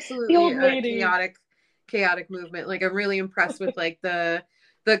 it's absolutely a chaotic movement. Like, I'm really impressed with like the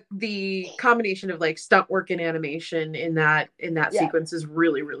combination of like stunt work and animation in that sequence is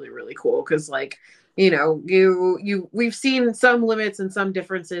really, really, really cool. Cause like, you know, we've seen some limits and some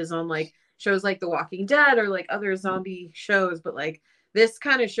differences on like shows like The Walking Dead or like other zombie shows, but like this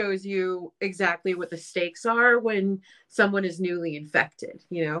kind of shows you exactly what the stakes are when someone is newly infected,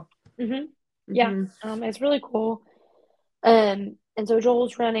 you know? It's really cool. And so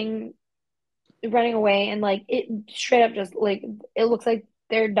Joel's running away, and like it straight up just like, it looks like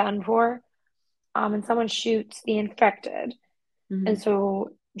they're done for. And someone shoots the infected. And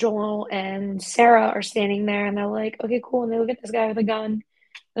so Joel and Sarah are standing there and they're like, okay, cool. And they look at this guy with a gun. And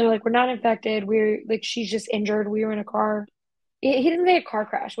they're like, we're not infected. We're like, she's just injured. We were in a car. He didn't say a car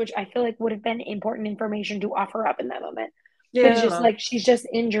crash, which I feel like would have been important information to offer up in that moment. But it's just like, she's just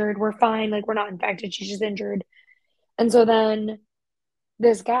injured. We're fine. Like, we're not infected. She's just injured. And so then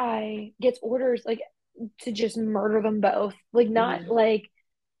this guy gets orders like to just murder them both. Like, not like,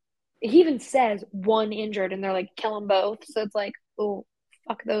 he even says one injured and they're like, kill them both. So it's like, oh,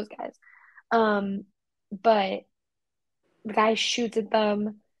 fuck those guys. But the guy shoots at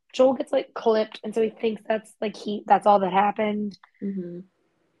them. Joel gets like clipped, and so he thinks that's all that happened. And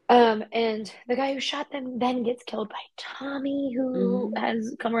the guy who shot them then gets killed by Tommy, who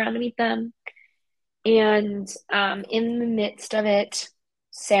has come around to meet them. And in the midst of it,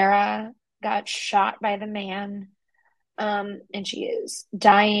 Sarah got shot by the man, and she is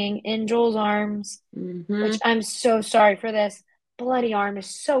dying in Joel's arms, which, I'm so sorry for this. Bloody arm is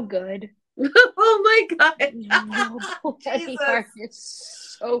so good. Oh my god. No, bloody arm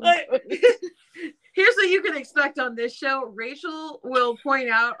is so good. Here's what you can expect on this show. Rachel will point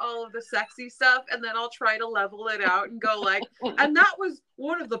out all of the sexy stuff, and then I'll try to level it out and go like, and that was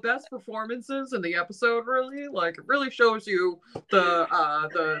one of the best performances in the episode. Really, like, it really shows you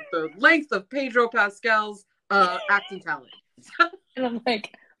the length of Pedro Pascal's acting talent. And I'm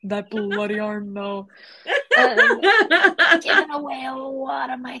like, that bloody arm, no. Giving away a lot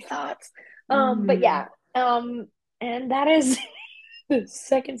of my thoughts. But yeah, and that is the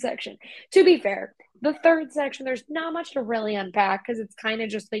second section. To be fair, the third section, there's not much to really unpack because it's kind of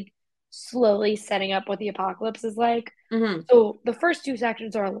just like slowly setting up what the apocalypse is like. So the first two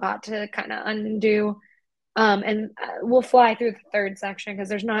sections are a lot to kind of undo. And we'll fly through the third section because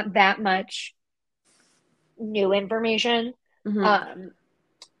there's not that much new information.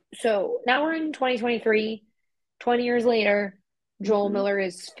 So now we're in 2023, 20 years later. Joel Miller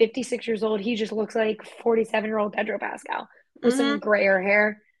is 56 years old. He just looks like 47-year-old Pedro Pascal with some grayer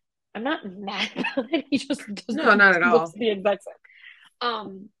hair. I'm not mad about it. He just doesn't. No, not at all. The exact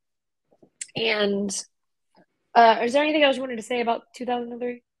same. And is there anything else you wanted to say about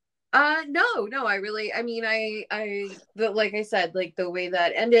 2003? No, I mean, like I said, like the way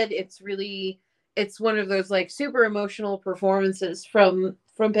that ended, it's one of those like super emotional performances from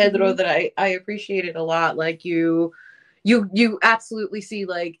Pedro that I appreciated a lot. Like you absolutely see,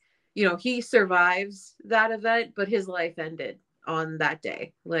 like, you know, he survives that event, but his life ended on that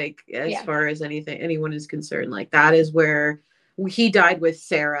day. Like, as far as anyone is concerned, like that is where he died with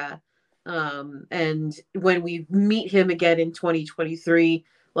Sarah. And when we meet him again in 2023,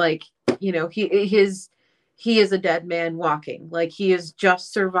 like, you know, he is a dead man walking. Like, he is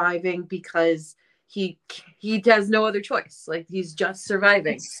just surviving because he has no other choice. Like, he's just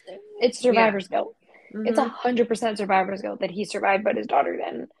surviving. It's survivor's guilt. It's 100% survivor's guilt that he survived, but his daughter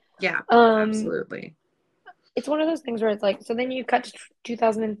didn't. Yeah, absolutely. It's one of those things where it's like, so then you cut to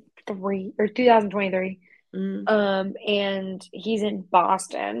 2003 or 2023, and he's in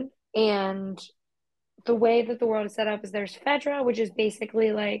Boston, and the way that the world is set up is there's Fedra, which is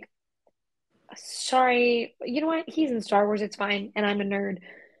basically like, sorry, you know what? He's in Star Wars, it's fine, and I'm a nerd.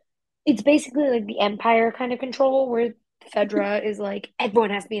 It's basically like the Empire kind of control, where Fedra is like, everyone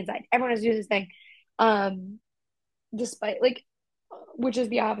has to be inside, everyone has to do this thing. Despite like, which is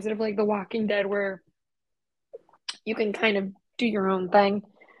the opposite of like The Walking Dead, where you can kind of do your own thing.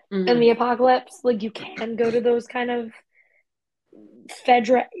 In the apocalypse, like, you can go to those kind of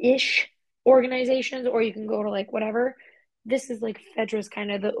Fedra-ish organizations, or you can go to like whatever. This is like Fedra's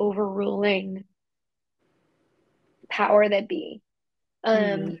kind of the overruling power that be.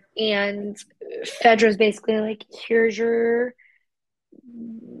 And Fedra's basically like, here's your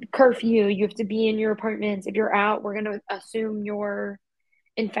curfew, you have to be in your apartments. If you're out, we're going to assume you're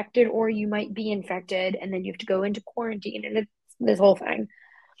infected, or you might be infected, and then you have to go into quarantine, and it's this whole thing.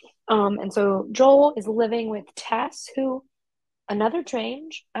 And so Joel is living with Tess, who, another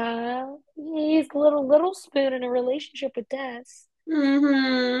change, he's a little spoon in a relationship with Tess,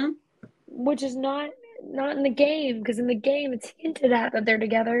 which is not in the game, because in the game it's hinted at that they're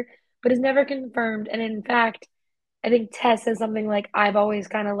together, but is never confirmed. And in fact, I think Tess says something like, I've always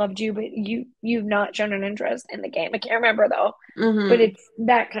kind of loved you, but you've not shown an interest in the game. I can't remember though. But it's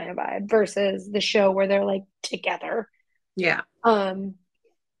that kind of vibe versus the show where they're like together. Yeah. And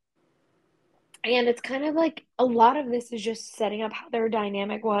it's kind of like, a lot of this is just setting up how their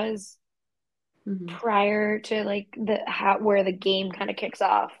dynamic was prior to like where the game kind of kicks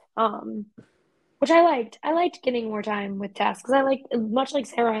off. Which I liked. I liked getting more time with Tess, because I liked, much like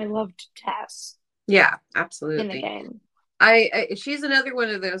Sarah, I loved Tess. Yeah, absolutely. In the game. She's another one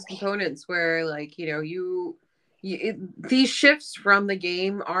of those components where, like, you know, these shifts from the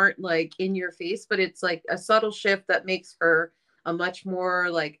game aren't like in your face, but it's like a subtle shift that makes her a much more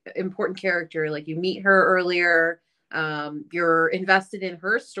like important character. Like, you meet her earlier, you're invested in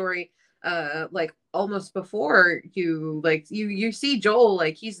her story, like almost before you see Joel,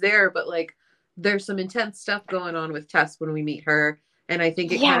 like he's there, but like there's some intense stuff going on with Tess when we meet her. And I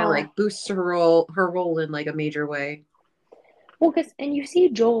think it kind of like boosts her role in like a major way. Well, and you see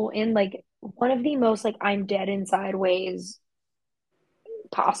Joel in like one of the most like I'm dead inside ways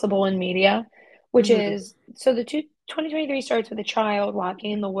possible in media, which is, so the 2023 starts with a child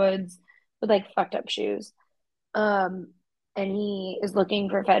walking in the woods with like fucked up shoes. And he is looking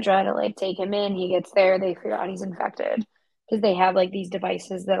for Fedra to like take him in. He gets there, they figure out he's infected, because they have like these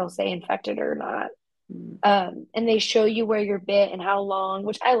devices that'll say infected or not. And they show you where you're bit and how long,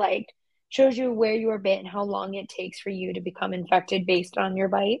 which I liked, shows you where you were bit and how long it takes for you to become infected based on your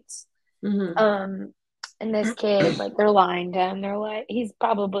bites. And this kid, like, they're lying to him. They're like, he's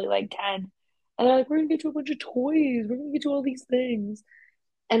probably like 10. And they're like, we're gonna get you a bunch of toys. We're gonna get you all these things.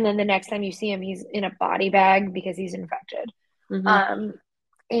 And then the next time you see him, he's in a body bag because he's infected. Mm-hmm.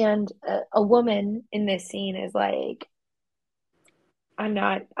 And a woman in this scene is like, I'm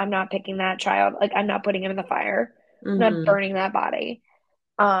not picking that child. Like, I'm not putting him in the fire. I'm not Mm-hmm. burning that body.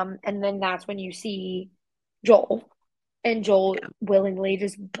 And then that's when you see Joel, and Joel Yeah. willingly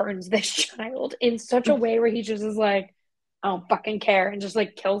just burns this child in such a way where he just is like, I don't fucking care, and just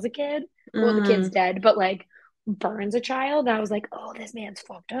like kills a kid. Well, the kid's Mm. dead, but like burns a child. And I was like, oh, this man's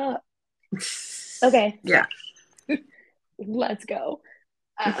fucked up. Okay, Yeah. let's go.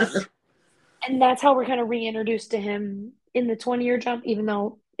 And that's how we're kind of reintroduced to him in the 20-year jump, even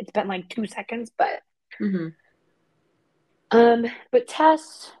though it's been like 2 seconds. Mm-hmm. But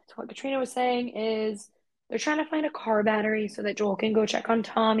Tess, what Katrina was saying is they're trying to find a car battery so that Joel can go check on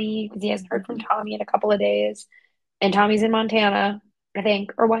Tommy because he hasn't heard from Mm-hmm. Tommy in a couple of days. And Tommy's in Montana, I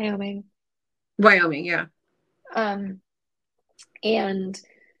think, or Wyoming. Wyoming, yeah. And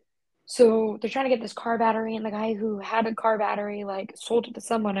so they're trying to get this car battery, and the guy who had a car battery like sold it to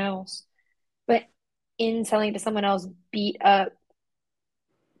someone else. But in selling it to someone else, beat up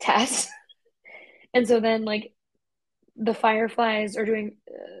Tess. And so then like the Fireflies are doing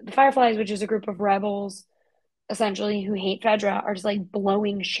the Fireflies, which is a group of rebels essentially who hate Fedra, are just like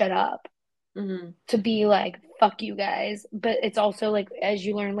blowing shit up Mm-hmm. to be like, fuck you guys. But it's also like, as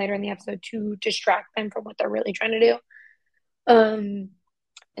you learn later in the episode, to distract them from what they're really trying to do. And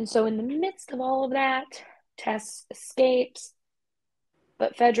so in the midst of all of that, Tess escapes,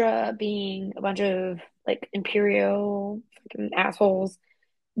 but Fedra, being a bunch of like Imperial fucking assholes,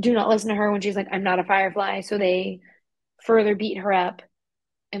 do not listen to her when she's like, I'm not a Firefly. So they further beat her up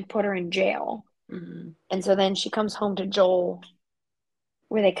and put her in jail. Mm-hmm. And so then she comes home to Joel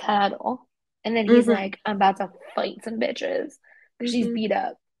where they cuddle. And then he's Mm-hmm. like, I'm about to fight some bitches because she's Mm-hmm. beat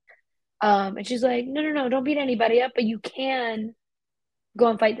up. And she's like, no, no, no, don't beat anybody up, but you can go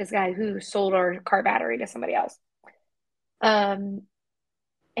and fight this guy who sold our car battery to somebody else. And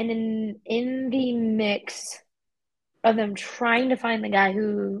in the mix of them trying to find the guy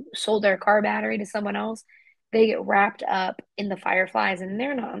who sold their car battery to someone else, they get wrapped up in the Fireflies and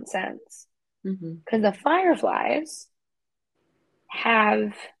their nonsense. Mm-hmm. Because the Fireflies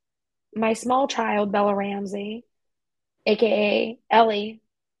have my small child, Bella Ramsey, aka Ellie,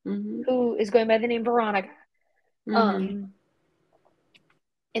 Mm-hmm. who is going by the name Veronica, Mm-hmm.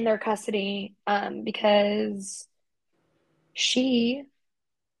 in their custody, because she,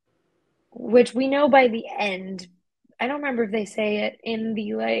 which we know by the end, I don't remember if they say it in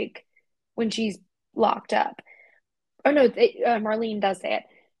the like when she's locked up. Oh no, Marlene does say it.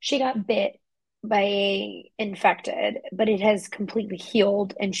 She got bit by a infected, but it has completely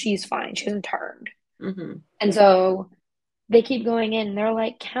healed and she's fine. She hasn't turned. Mm-hmm. And so they keep going in. They're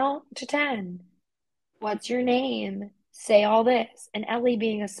like, count to 10. What's your name? Say all this. And Ellie,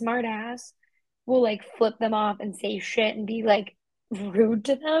 being a smartass, will like flip them off and say shit and be like rude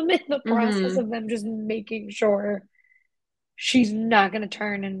to them in the process Mm-hmm. of them just making sure she's not going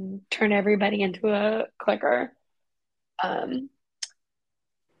to turn everybody into a clicker. Um,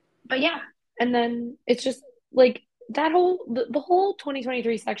 but yeah, and then it's just like that the whole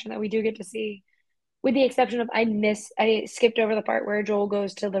 2023 section that we do get to see, with the exception of I skipped over the part where Joel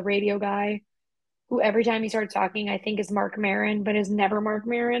goes to the radio guy, who every time he starts talking I think is Mark Maron, but is never Mark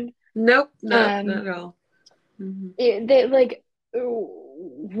Maron. Nope, not at all. Mm-hmm. They like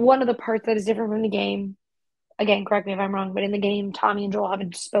one of the parts that is different from the game. Again, correct me if I'm wrong, but in the game, Tommy and Joel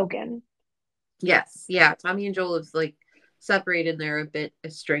haven't spoken. Yes, yeah. Tommy and Joel is like separated. They're a bit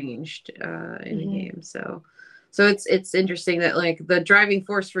estranged in the game. So it's interesting that like the driving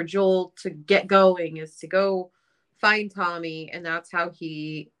force for Joel to get going is to go find Tommy, and that's how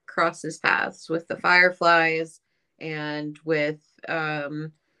he crosses paths with the Fireflies and with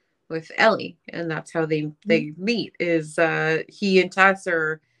Ellie, and that's how they meet. Is he and Tess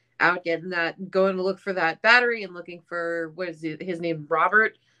are out getting going to look for that battery and looking for what is his name,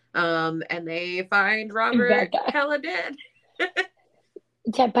 Robert. And they find Robert hella dead.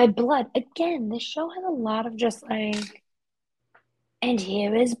 Yeah, by blood. Again, this show has a lot of just like, and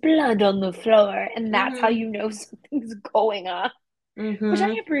here is blood on the floor, and that's how you know something's going on. Which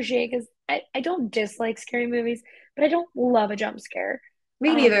I appreciate because I don't dislike scary movies, but I don't love a jump scare.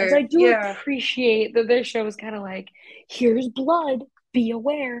 Me neither. So I do appreciate that this show is kind of like, here's blood, be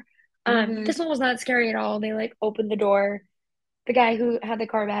aware. This one was not scary at all. They like opened the door. The guy who had the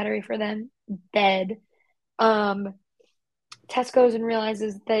car battery for them, dead. Tess goes and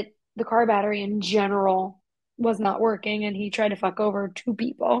realizes that the car battery in general was not working, and he tried to fuck over 2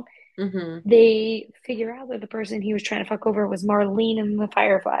 people. They figure out that the person he was trying to fuck over was Marlene and the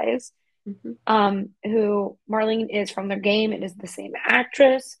Fireflies. who Marlene is from their game. It is the same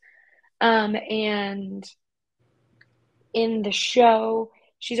actress. And in the show,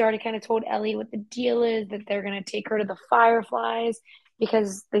 she's already kind of told Ellie what the deal is, that they're going to take her to the Fireflies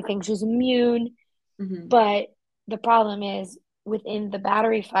because they think she's immune. But the problem is within the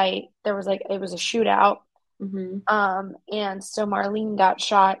battery fight, there was like, it was a shootout. And so Marlene got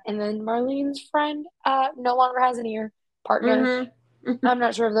shot, and then Marlene's friend no longer has an ear partner. I'm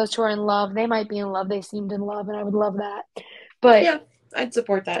not sure if those two are in love. They might be in love. They seemed in love, and I would love that. But yeah, I'd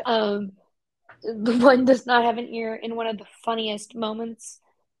support that. The one does not have an ear in one of the funniest moments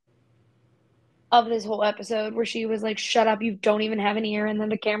of this whole episode, where she was like, "Shut up, you don't even have an ear," and then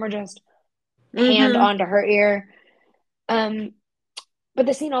the camera just hand onto her ear. But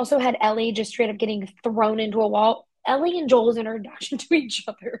the scene also had Ellie just straight up getting thrown into a wall. Ellie and Joel's introduction to each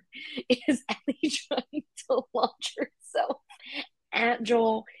other is Ellie trying to launch herself at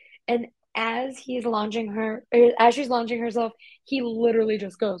Joel, and as she's launching herself, he literally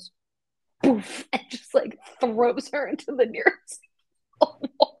just goes poof and just like throws her into the nearest wall.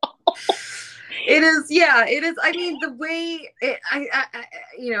 It is, yeah, it is. I mean, the way I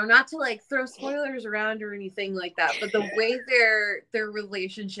not to like throw spoilers around or anything like that, but the way their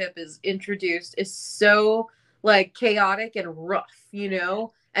relationship is introduced is so like chaotic and rough,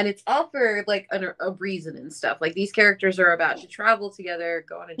 and it's all for like a reason and stuff. Like these characters are about to travel together,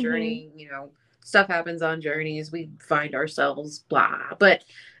 go on a journey, stuff happens on journeys. We find ourselves blah, but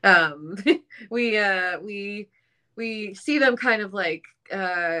we see them kind of like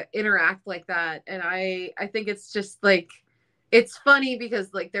interact like that, and I think it's just like, it's funny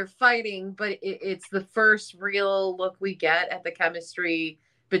because like they're fighting, but it's the first real look we get at the chemistry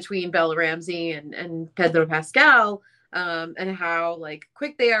between Bella Ramsey and Pedro Pascal, and how like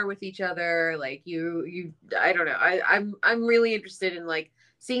quick they are with each other. Like I don't know, I'm really interested in like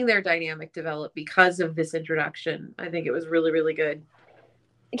seeing their dynamic develop because of this introduction. I think it was really, really good.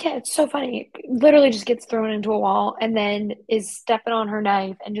 Yeah, it's so funny. Literally just gets thrown into a wall and then is stepping on her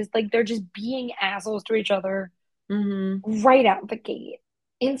knife, and just like they're just being assholes to each other right out the gate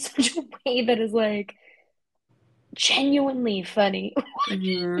in such a way that is like genuinely funny.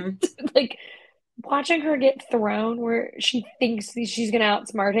 Like watching her get thrown where she thinks she's gonna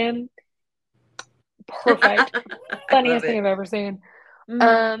outsmart him. Perfect. Funniest thing I've ever seen.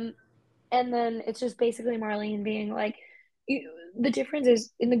 And then it's just basically Marlene being like, the difference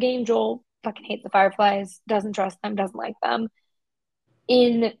is in the game, Joel fucking hates the Fireflies, doesn't trust them, doesn't like them.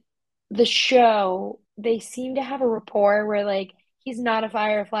 In the show, they seem to have a rapport where like he's not a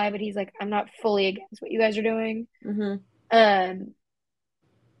Firefly, but he's like, I'm not fully against what you guys are doing.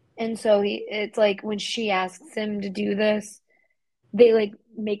 And so it's like when she asks him to do this, they like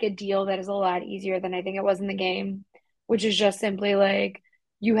make a deal that is a lot easier than I think it was in the game, which is just simply like,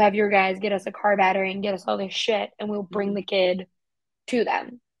 you have your guys get us a car battery and get us all this shit, and we'll bring the kid to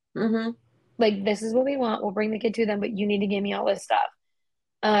them. Like, this is what we want. We'll bring the kid to them, but you need to give me all this stuff.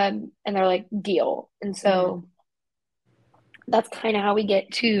 And they're like, deal. And so that's kind of how we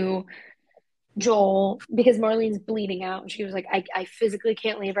get to Joel, because Marlene's bleeding out. And she was like, I physically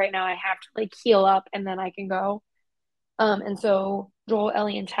can't leave right now. I have to like heal up and then I can go. And so Joel,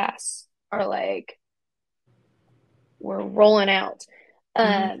 Ellie, and Tess are like, we're rolling out.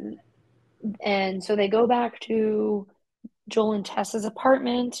 And so they go back to Joel and Tess's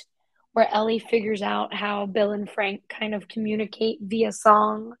apartment, where Ellie figures out how Bill and Frank kind of communicate via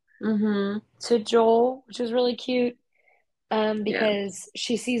song to Joel, which is really cute. Because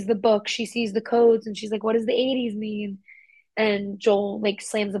she sees the book, she sees the codes, and she's like, what does the 80s mean? And Joel like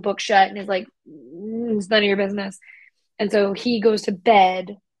slams the book shut and is like, it's none of your business. And so he goes to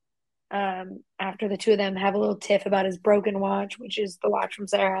bed after the two of them have a little tiff about his broken watch, which is the watch from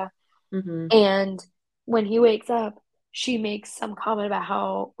Sarah. And when he wakes up, she makes some comment about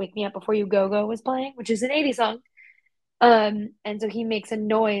how Wake Me Up Before You Go Go was playing, which is an 80s song. And so he makes a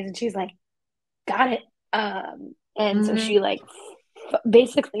noise and she's like, got it. And so she like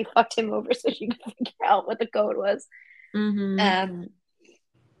basically fucked him over so she could figure out what the code was.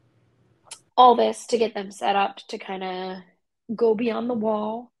 All this to get them set up to kind of go beyond the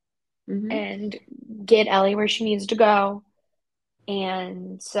wall and get Ellie where she needs to go.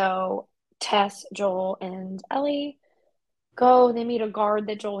 And so Tess, Joel, and Ellie go. They meet a guard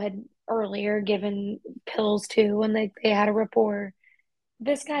that Joel had earlier given pills to, and they had a rapport.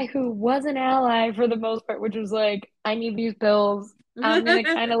 This guy who was an ally for the most part, which was like, I need these pills. I'm going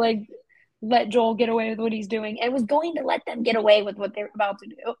to kind of like let Joel get away with what he's doing, and was going to let them get away with what they're about to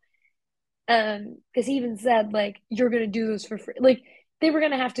do. Because he even said, like, you're going to do this for free. Like, they were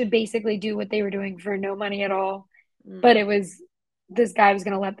going to have to basically do what they were doing for no money at all. But it was this guy was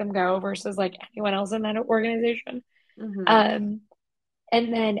going to let them go versus like anyone else in that organization. Mm-hmm.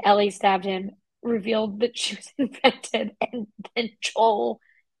 And then Ellie stabbed him, revealed that she was infected, and then Joel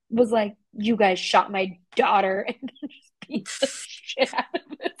was like, "You guys shot my daughter," and then just beat the shit out of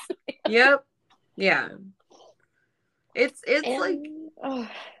this man. Yep. Yeah. It's like,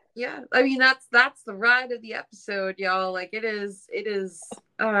 yeah. I mean, that's the ride of the episode, y'all. Like, it is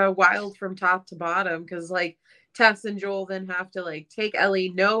wild from top to bottom, because like Tess and Joel then have to like take Ellie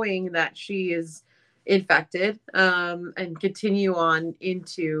knowing that she is infected, and continue on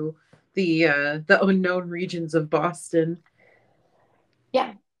into the unknown regions of Boston.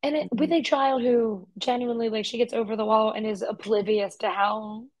 Yeah. And with a child who genuinely, like, she gets over the wall and is oblivious to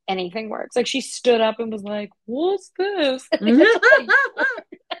how anything works. Like, she stood up and was like, "What's this?" But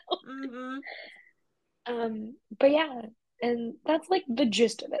yeah, and that's like the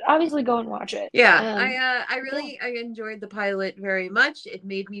gist of it. Obviously, go and watch it. Yeah, I enjoyed the pilot very much. It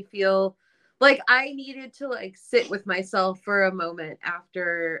made me feel like I needed to like sit with myself for a moment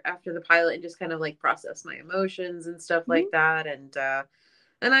after the pilot and just kind of like process my emotions and stuff like that.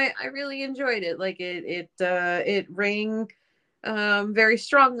 And I really enjoyed it. Like it rang very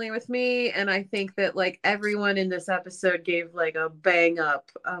strongly with me, and I think that like everyone in this episode gave like a bang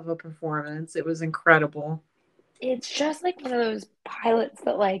up of a performance. It was incredible. It's just like one of those pilots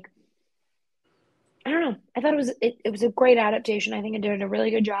that like, I don't know. I thought it was a great adaptation. I think it did a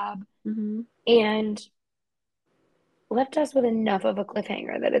really good job, and left us with enough of a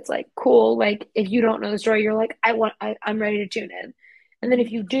cliffhanger that it's like cool. Like if you don't know the story, you're like, I'm ready to tune in, and then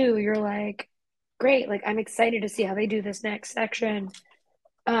if you do, you're like, great. Like I'm excited to see how they do this next section,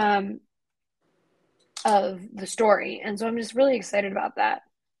 of the story, and so I'm just really excited about that.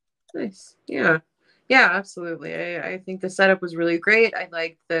 Nice, yeah, absolutely. I think the setup was really great. I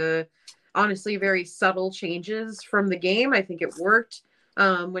liked the honestly very subtle changes from the game. I think it worked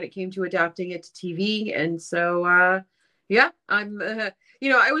when it came to adapting it to TV, and so yeah, I'm I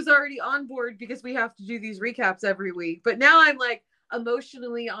was already on board because we have to do these recaps every week, but now I'm like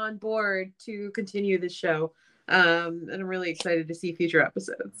emotionally on board to continue this show, and I'm really excited to see future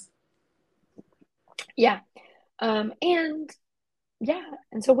episodes. Yeah, and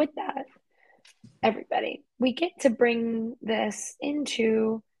so with that, everybody, we get to bring this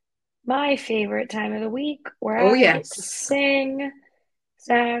into my favorite time of the week, where I get to sing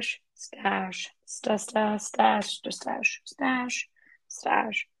stash, stash, stash, stash, stash, stash, stash,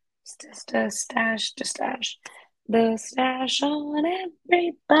 stash, stash, stash, stash. The stash on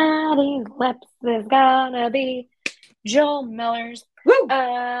everybody's lips is gonna be Joel Miller's.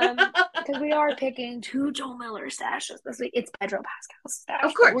 Because we are picking 2 Joel Miller stashes this week. It's Pedro Pascal's stash.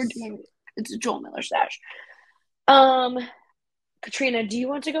 Of course. It's a Joel Miller stash. Katrina, do you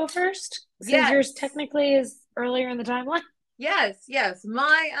want to go first? Since yours technically is earlier in the timeline. Yes.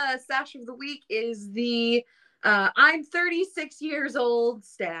 My stash of the week is the I'm 36 years old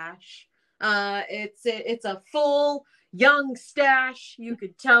stash. It's a full young stash. You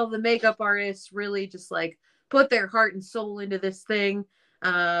could tell the makeup artists really just like put their heart and soul into this thing.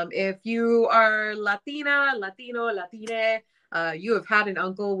 If you are Latina, Latino, Latine, you have had an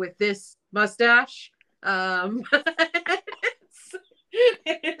uncle with this mustache.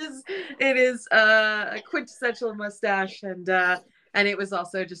 It is a quintessential mustache, and it was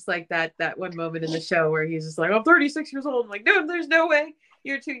also just like that one moment in the show where he's just like, "I'm 36 years old." I'm like, "No, there's no way.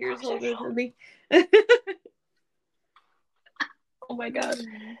 You're 2 years older than me." Oh my god.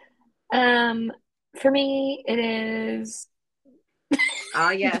 For me, it is.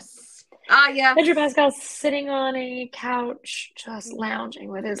 Yes. Pedro Pascal sitting on a couch, just lounging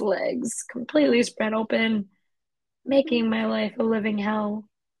with his legs completely spread open, making my life a living hell.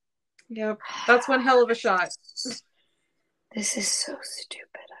 Yep, that's one hell of a shot. This is so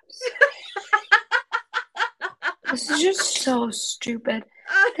stupid. I'm sorry. This is just so stupid.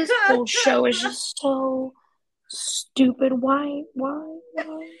 This whole show is just so stupid. Why?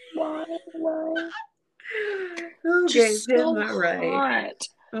 Okay, just so right. hot.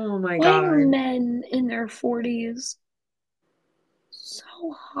 Oh my Why god. are men in their 40s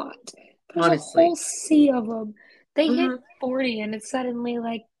so hot? There's honestly a whole sea of them. They hit 40 and it's suddenly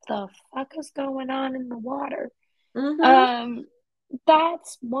like, the fuck is going on in the water?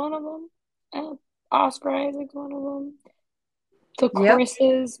 That's one of them. Oscar Isaac, one of them. The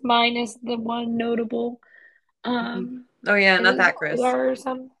Chris's, minus the one notable. Oh yeah, not that Chris. Or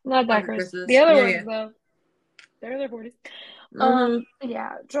some, not that Chris. Chris's. The other ones though, they're in their 40s.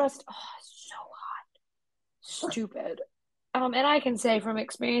 Yeah, just so hot, stupid. And I can say from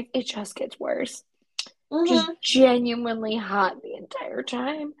experience, it just gets worse. Just genuinely hot the entire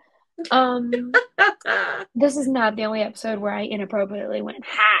time. This is not the only episode where I inappropriately went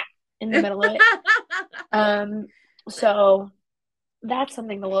ha in the middle of it. So that's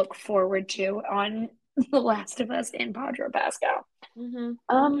something to look forward to on The Last of Us and Pedro Pascal.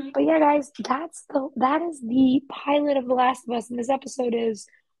 But yeah, guys, that is the pilot of The Last of Us, and this episode is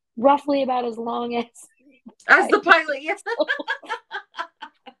roughly about as long as the pilot. Yes,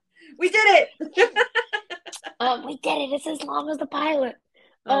 we did it. We did it. It's as long as the pilot.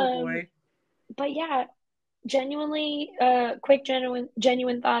 Oh boy. But yeah, genuinely, quick,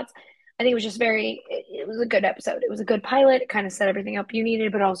 genuine thoughts. I think it was just it was a good episode. It was a good pilot. It kind of set everything up you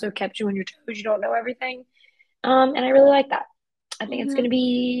needed, but also kept you on your toes. You don't know everything. And I really like that. I think it's going to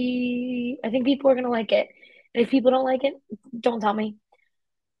be, I think people are going to like it. And if people don't like it, don't tell me.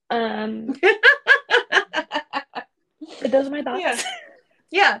 But those are my thoughts.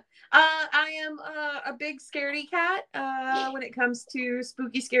 Yeah. I am a big scaredy cat when it comes to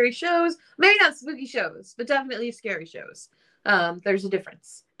spooky, scary shows. Maybe not spooky shows, but definitely scary shows. There's a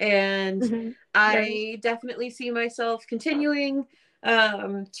difference. And I definitely see myself continuing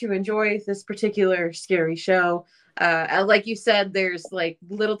to enjoy this particular scary show. Like you said, there's like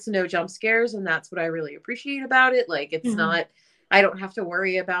little to no jump scares, and that's what I really appreciate about it. Like, it's not, I don't have to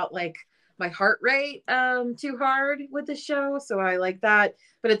worry about like my heart rate too hard with the show, so I like that.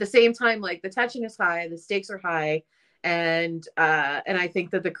 But at the same time, like, the tension is high, the stakes are high, and I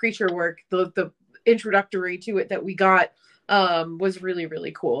think that the creature work, the introductory to it that we got was really,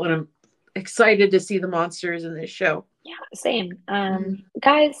 really cool, and I'm excited to see the monsters in this show. Yeah, same.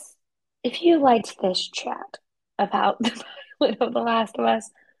 Guys, if you liked this chat about the pilot of The Last of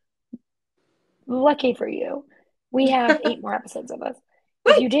Us, lucky for you, we have 8 more episodes of us.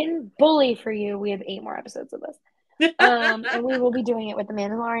 If you didn't, bully for you, we have 8 more episodes of us. And we will be doing it with The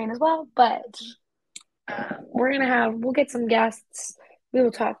Mandalorian as well, but we'll get some guests. We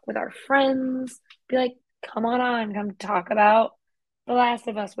will talk with our friends. Be like, come talk about The Last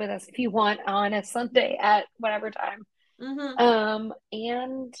of Us with us if you want on a Sunday at whatever time.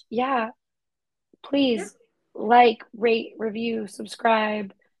 And yeah, please like, rate, review,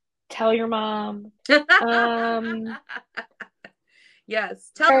 subscribe, tell your mom.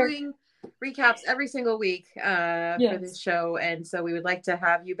 Yes, Tethering recaps every single week for this show, and so we would like to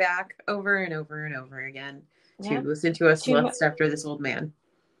have you back over and over and over again to listen to us lust after this old man.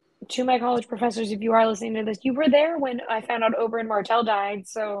 To my college professors, if you are listening to this, you were there when I found out Oberyn Martell died,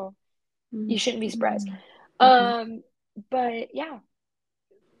 so you shouldn't be surprised. But yeah,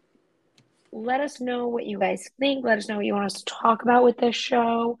 let us know what you guys think. Let us know what you want us to talk about with this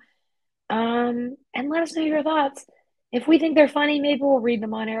show, and let us know your thoughts. If we think they're funny, maybe we'll read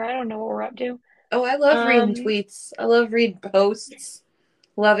them on air. I don't know what we're up to. Oh, I love reading tweets. I love reading posts.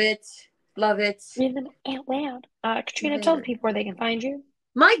 Love it. Read them out loud. Katrina, tell the people where they can find you.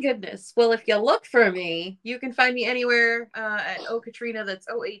 My goodness. Well, if you look for me, you can find me anywhere at Katrina. That's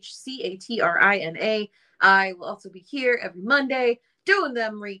OHCATRINA. I will also be here every Monday doing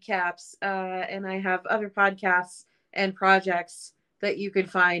them recaps. And I have other podcasts and projects that you can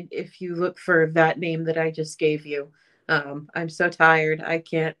find if you look for that name that I just gave you. I'm so tired. I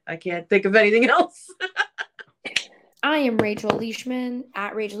can't think of anything else. I am Rachel Leishman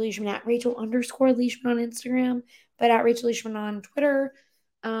at Rachel Leishman at Rachel_Leishman on Instagram, but at Rachel Leishman on Twitter.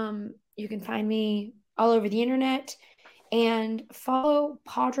 You can find me all over the internet, and follow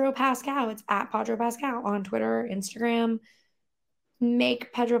Pedro Pascal. It's at Pedro Pascal on Twitter, Instagram.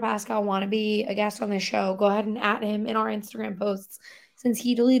 Make Pedro Pascal want to be a guest on this show. Go ahead and add him in our Instagram posts, since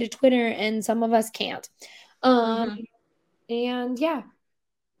he deleted Twitter and some of us can't. And yeah.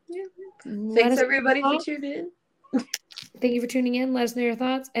 Thanks everybody for tuning in. Thank you for tuning in. Let us know your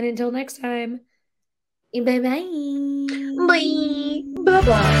thoughts. And until next time, bye-bye. Bye.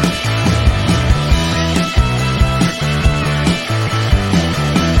 Bye-bye.